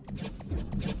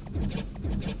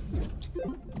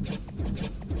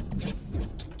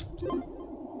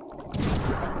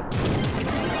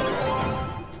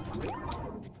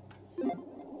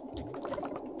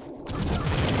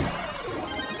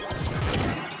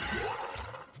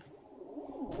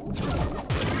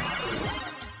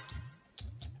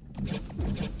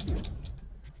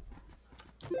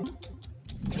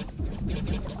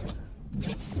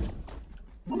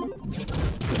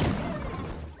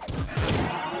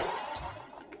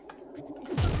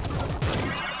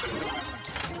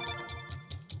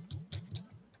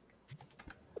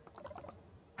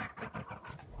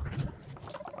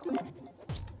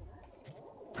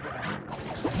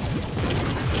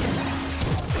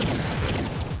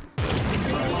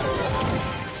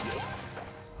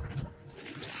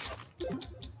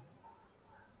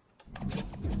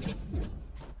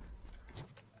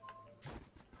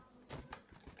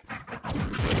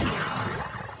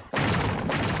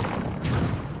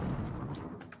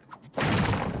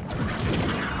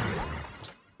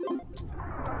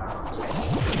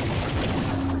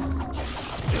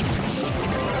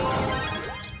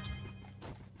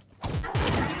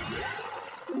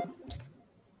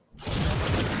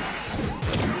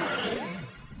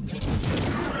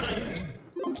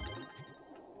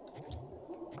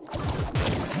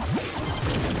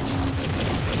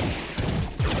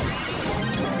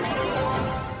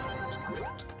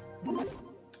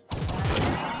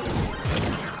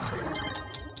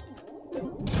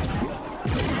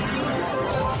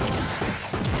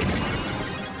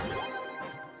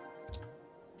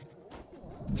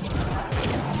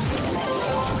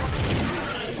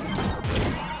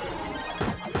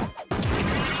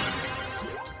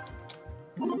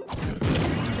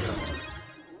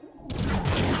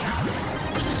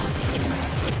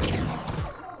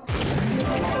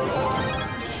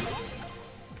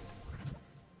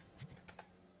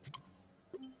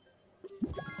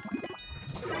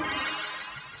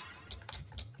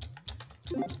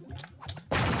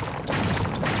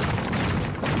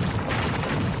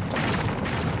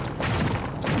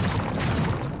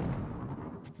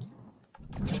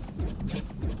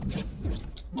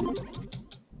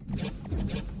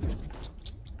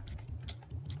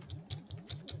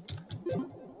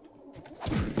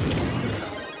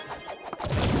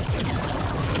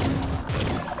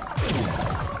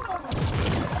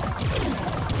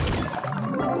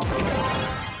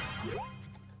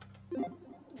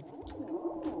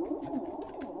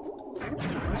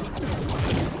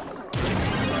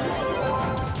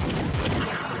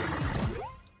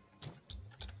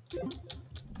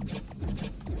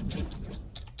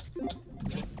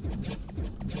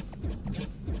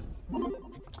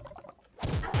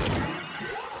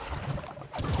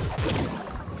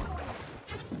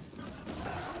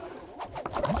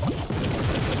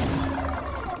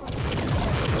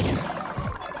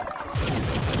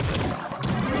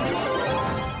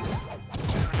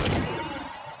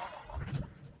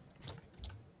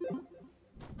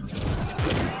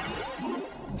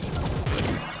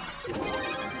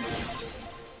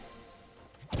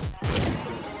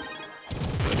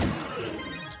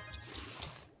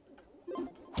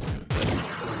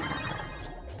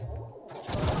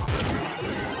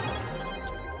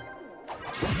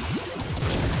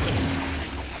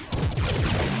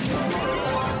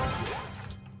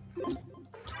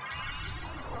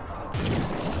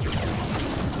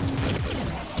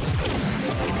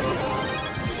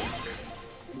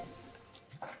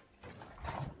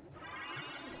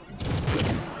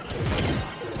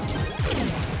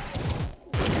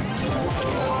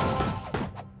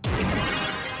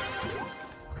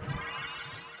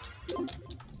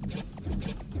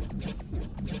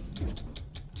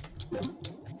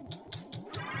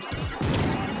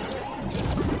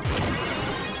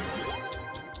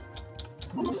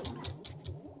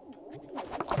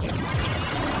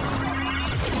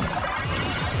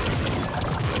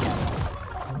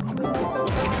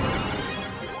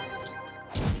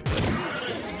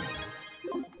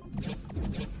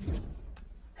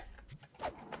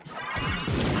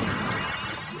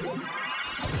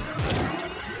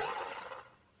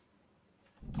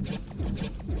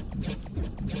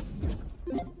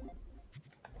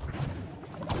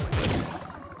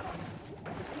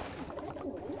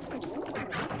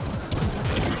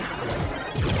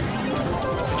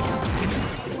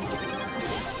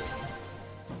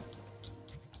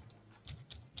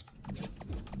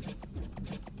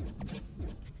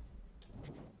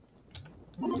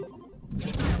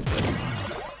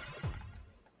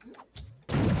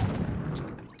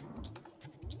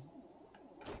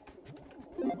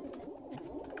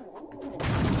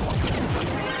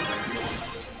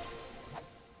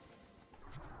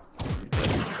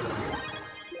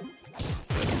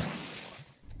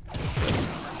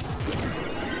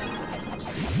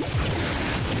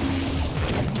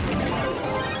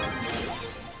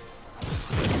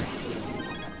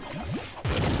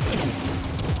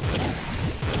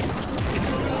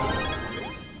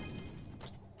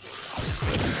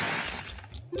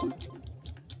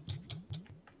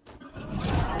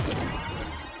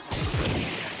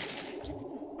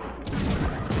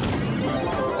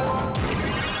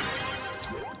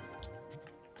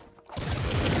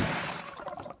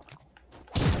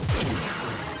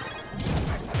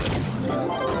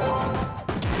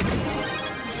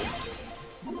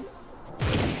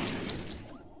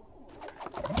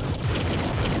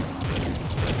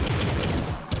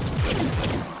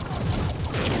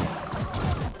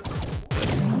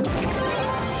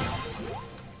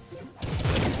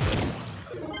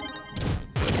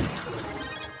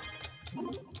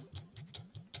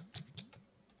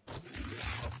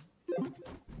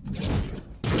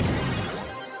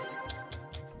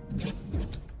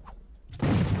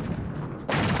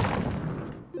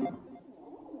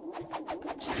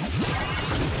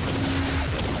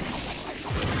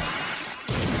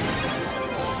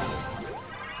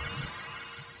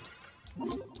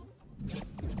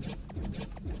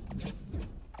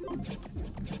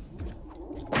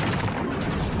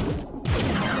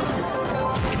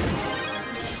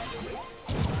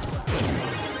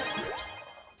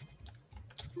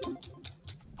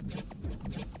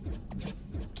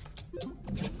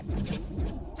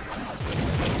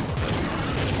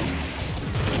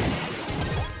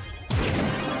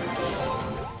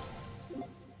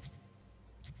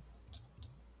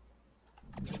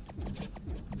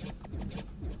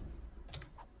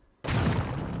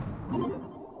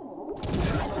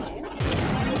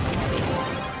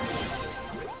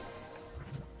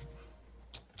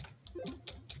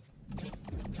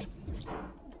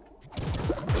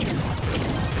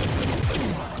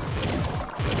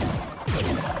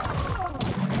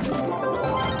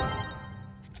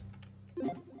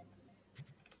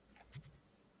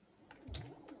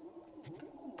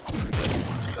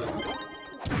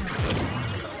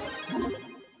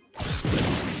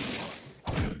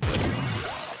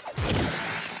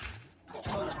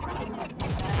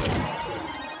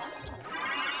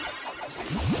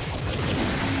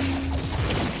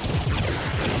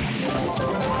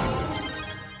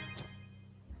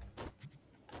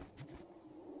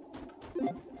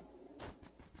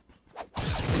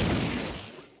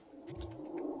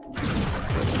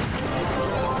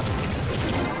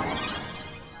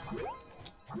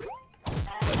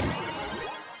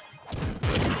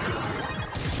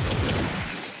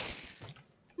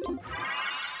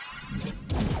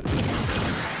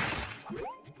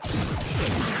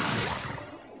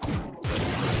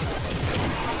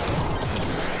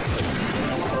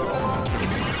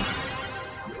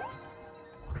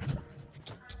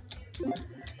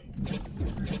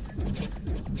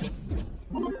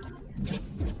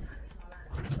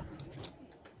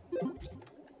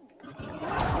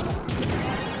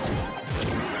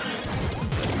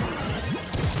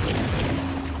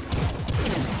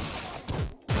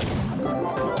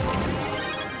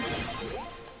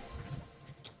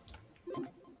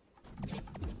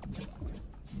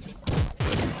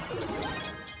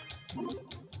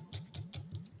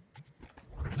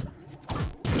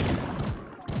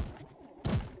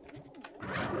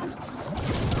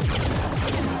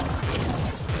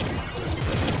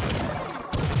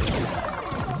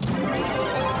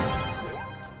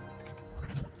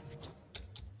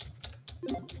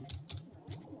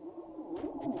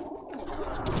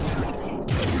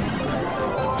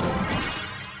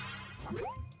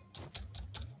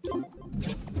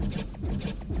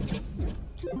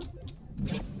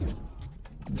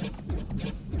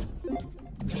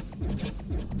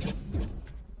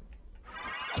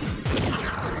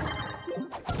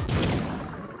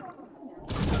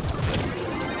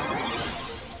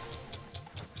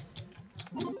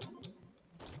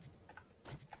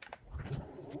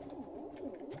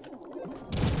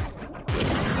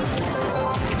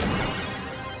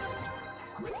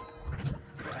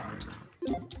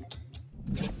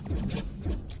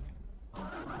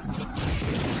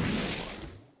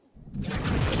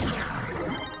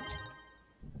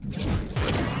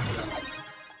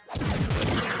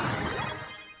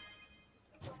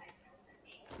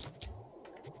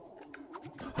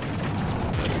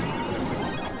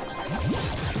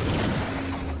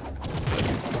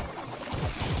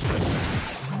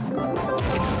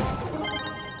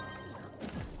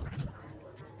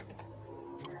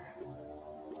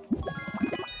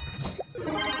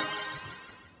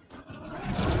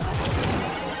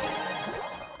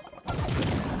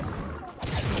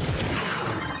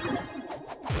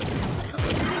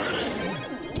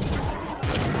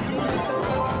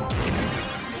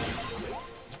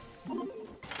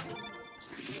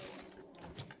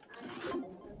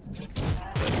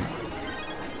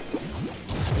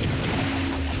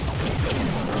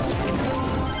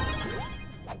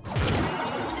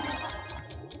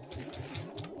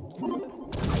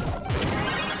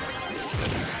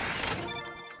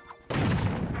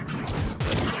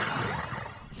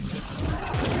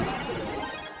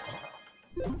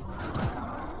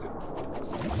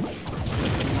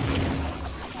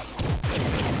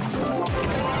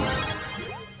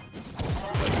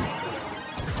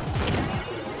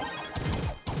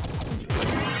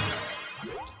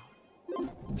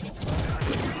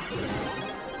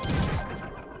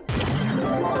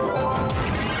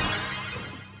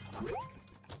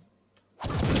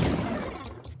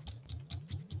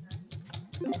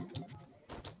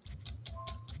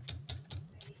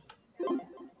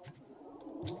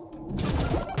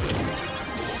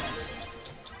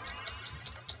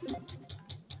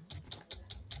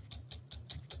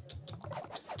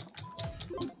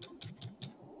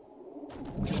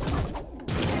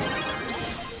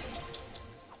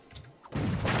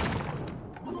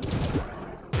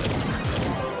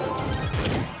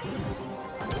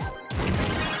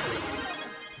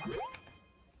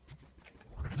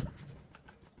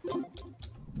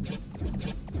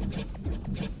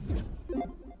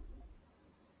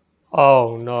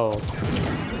 Oh no.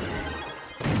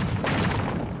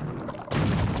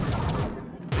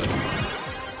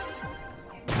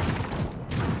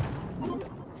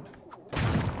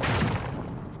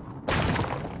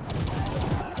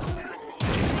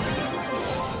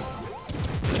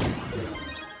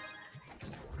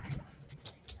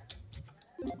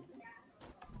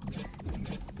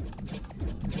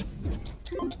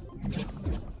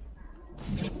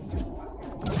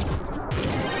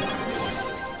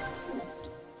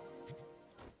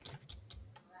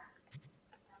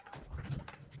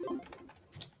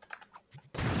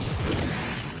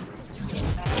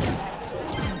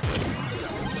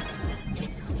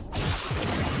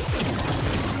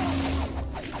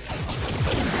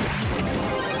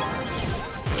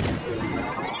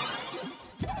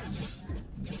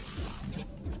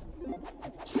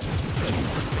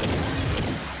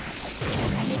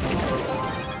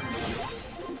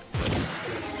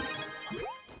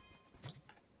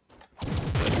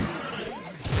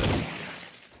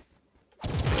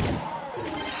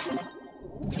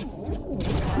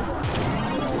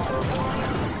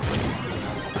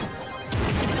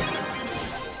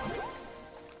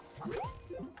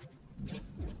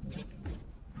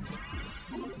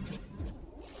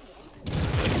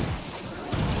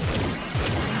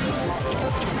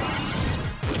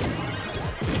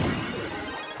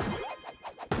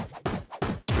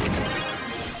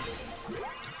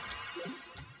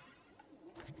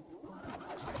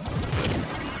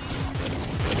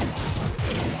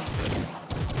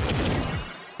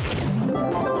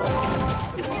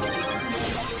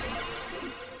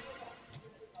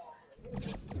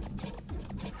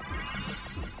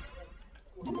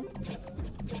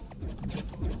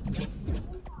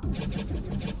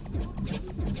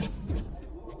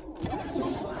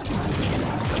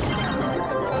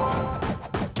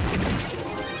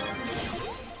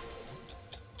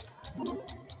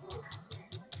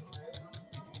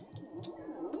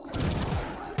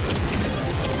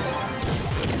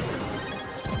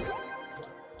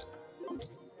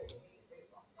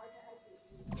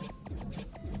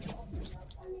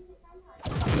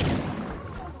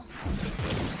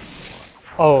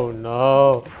 Oh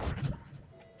no.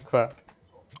 Crap.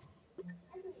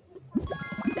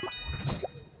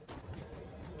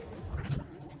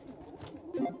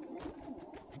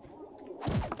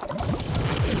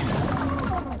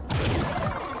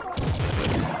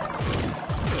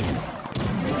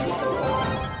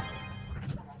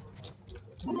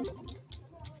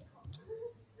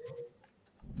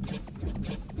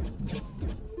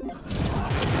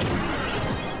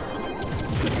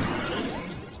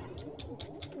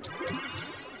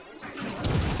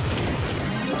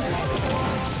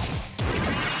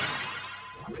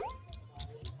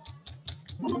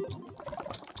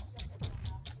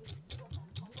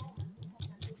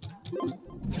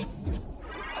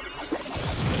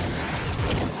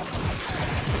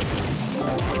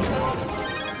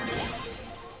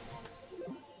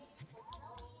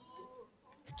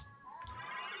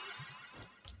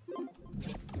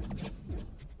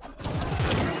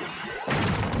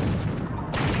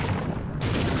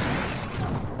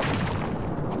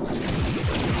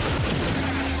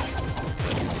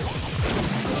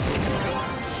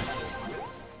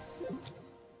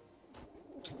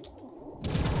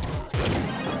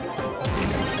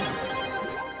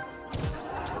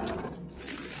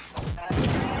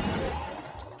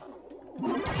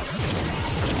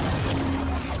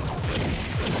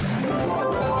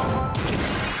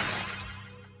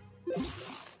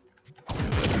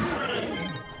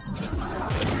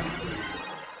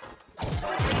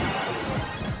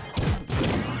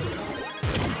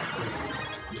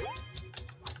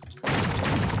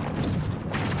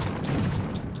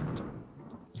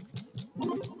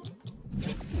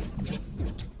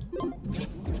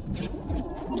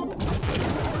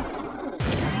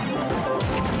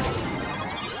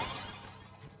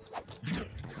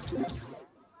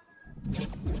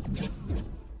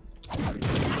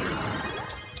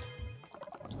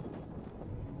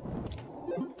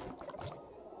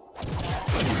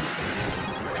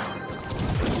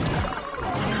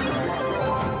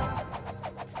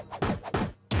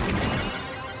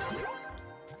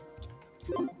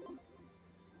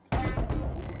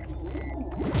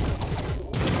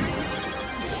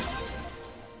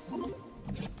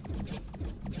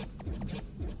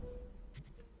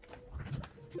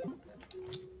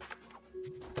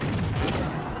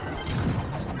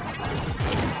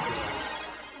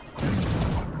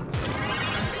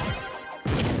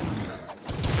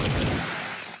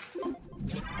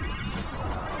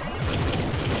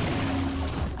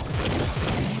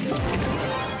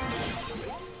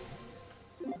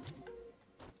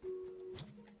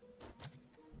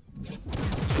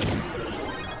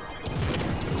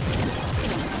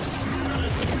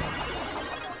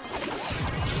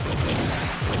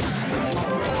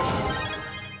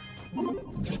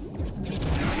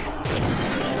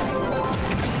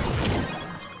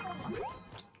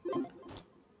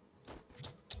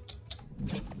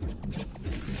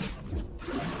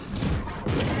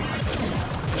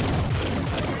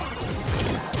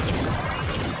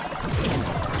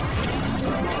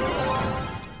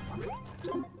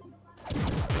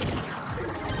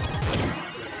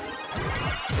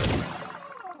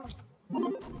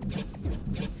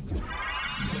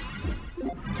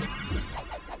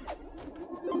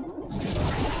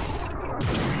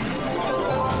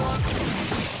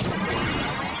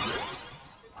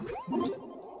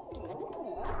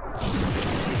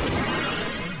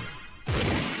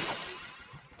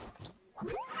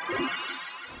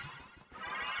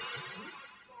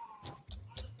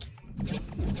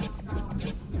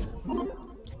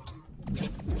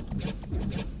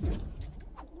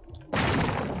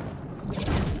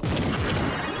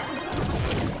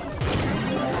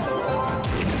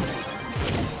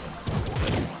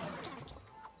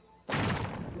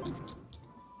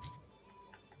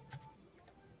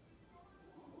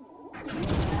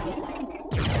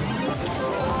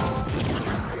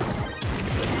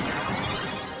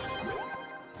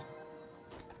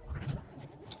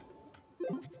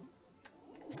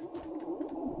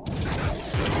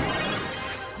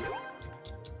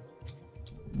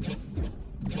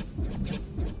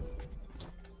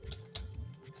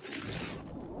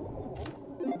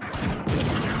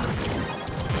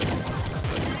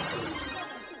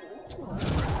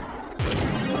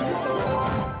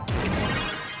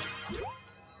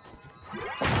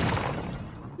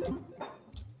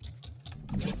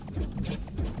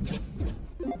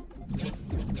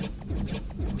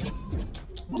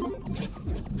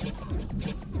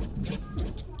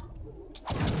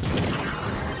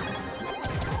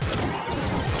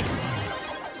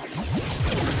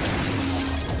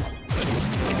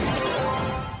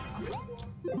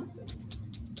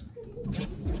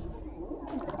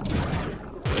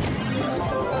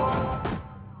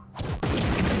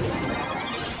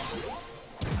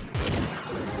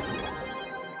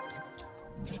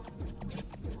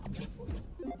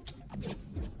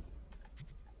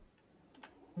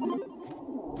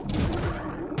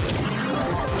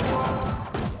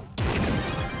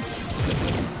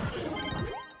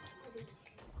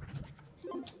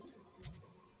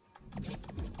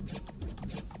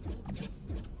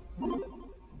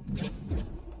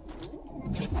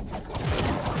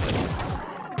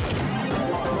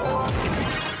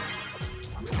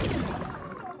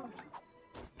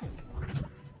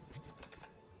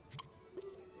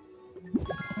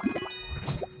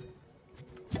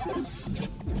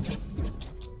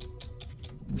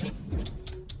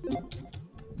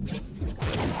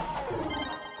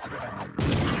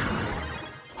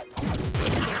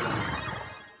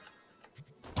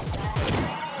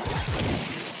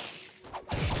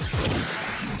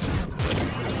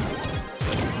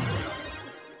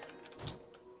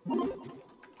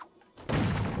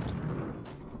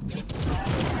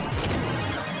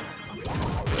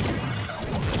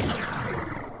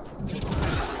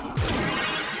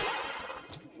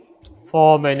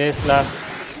 Four minutes left.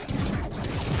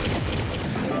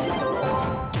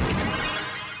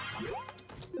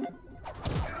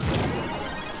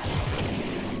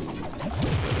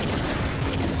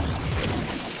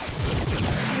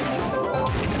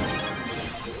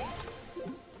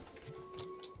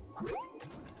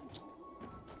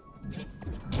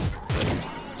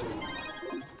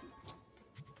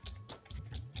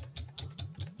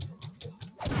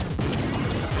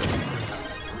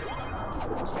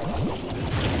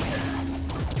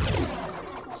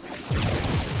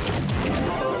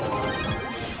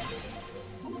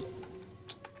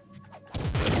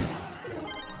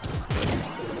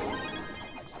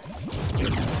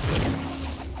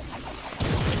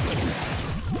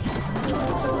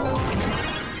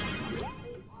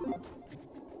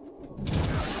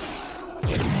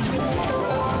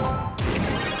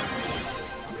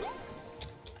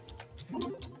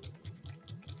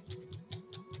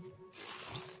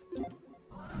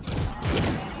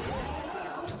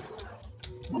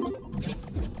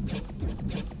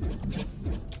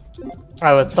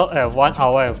 I will stop at 1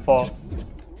 hour and 4.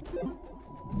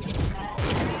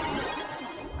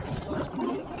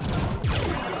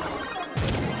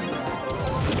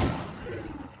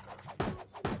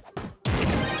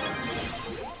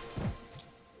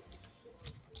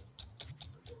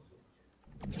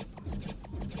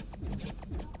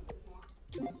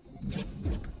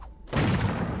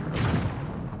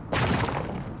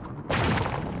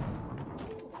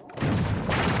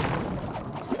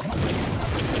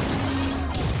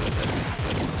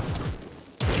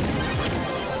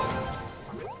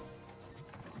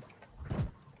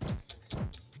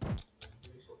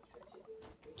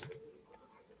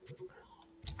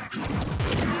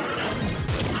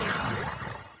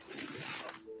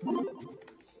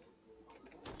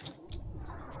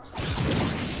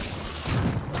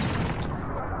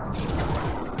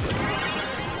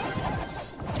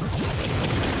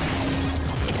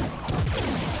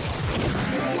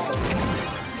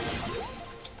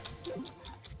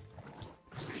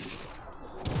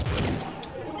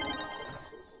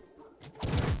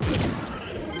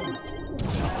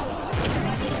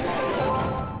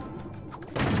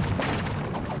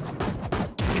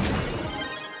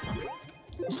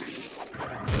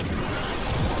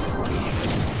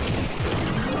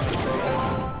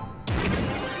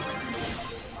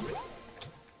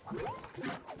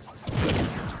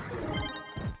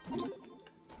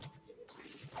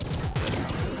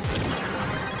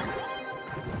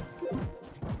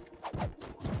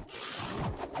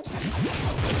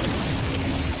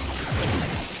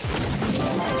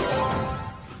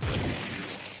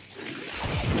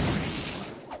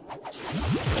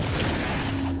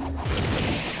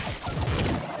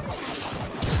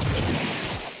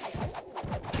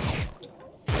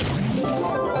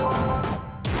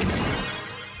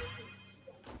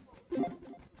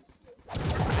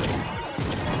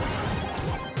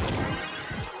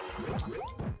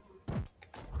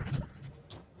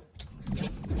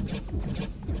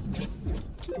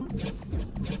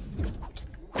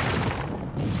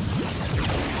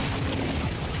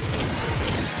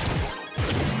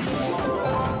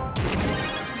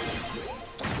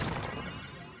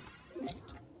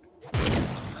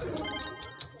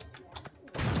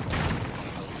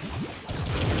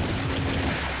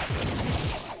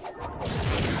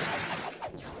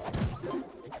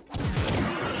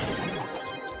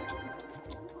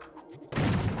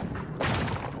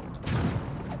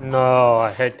 No,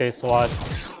 I hate this one.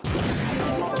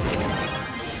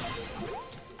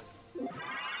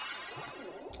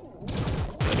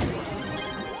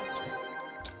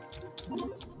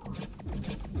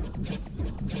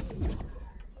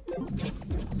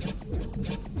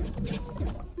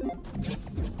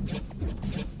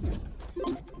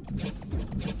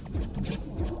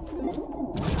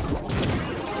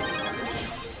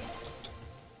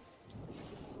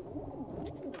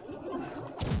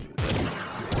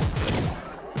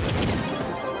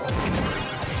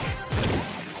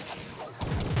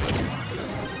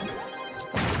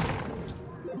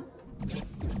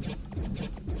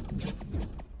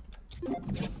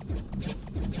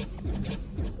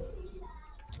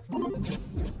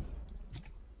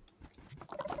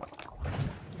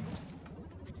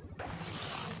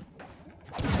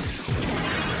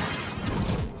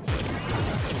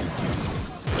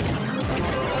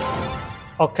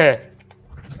 Okay.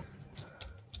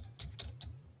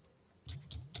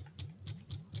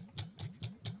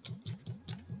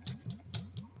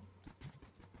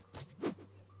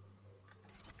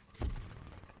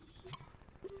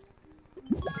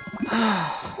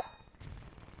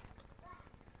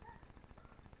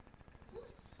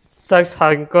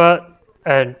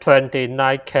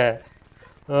 $629K.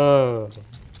 Oh,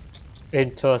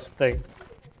 interesting.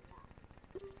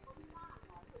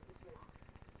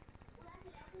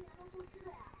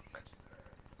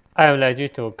 I am ready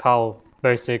to count,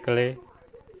 basically.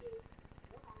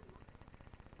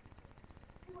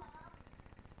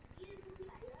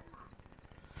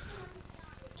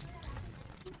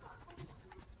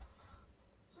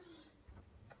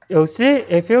 You see,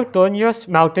 if you don't use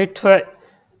multi-thread,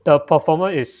 the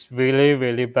performance is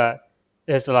really bad.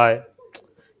 It's like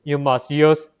you must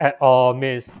use at all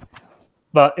means.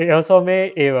 But it also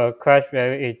means it will crash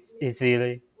very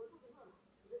easily.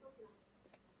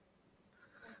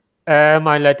 And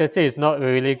my latency is not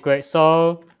really great,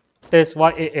 so this is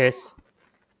what it is.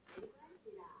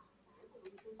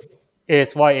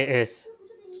 Is what it is.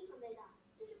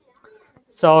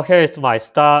 So here is my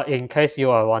star in case you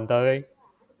are wondering.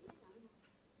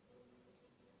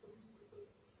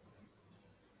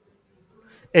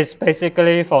 It's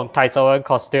basically from Taiwan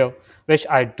costume, which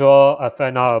I draw a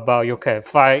fan art about. You can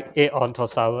find it on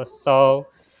Topside. So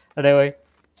anyway,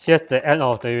 here's the end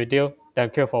of the video.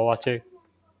 Thank you for watching.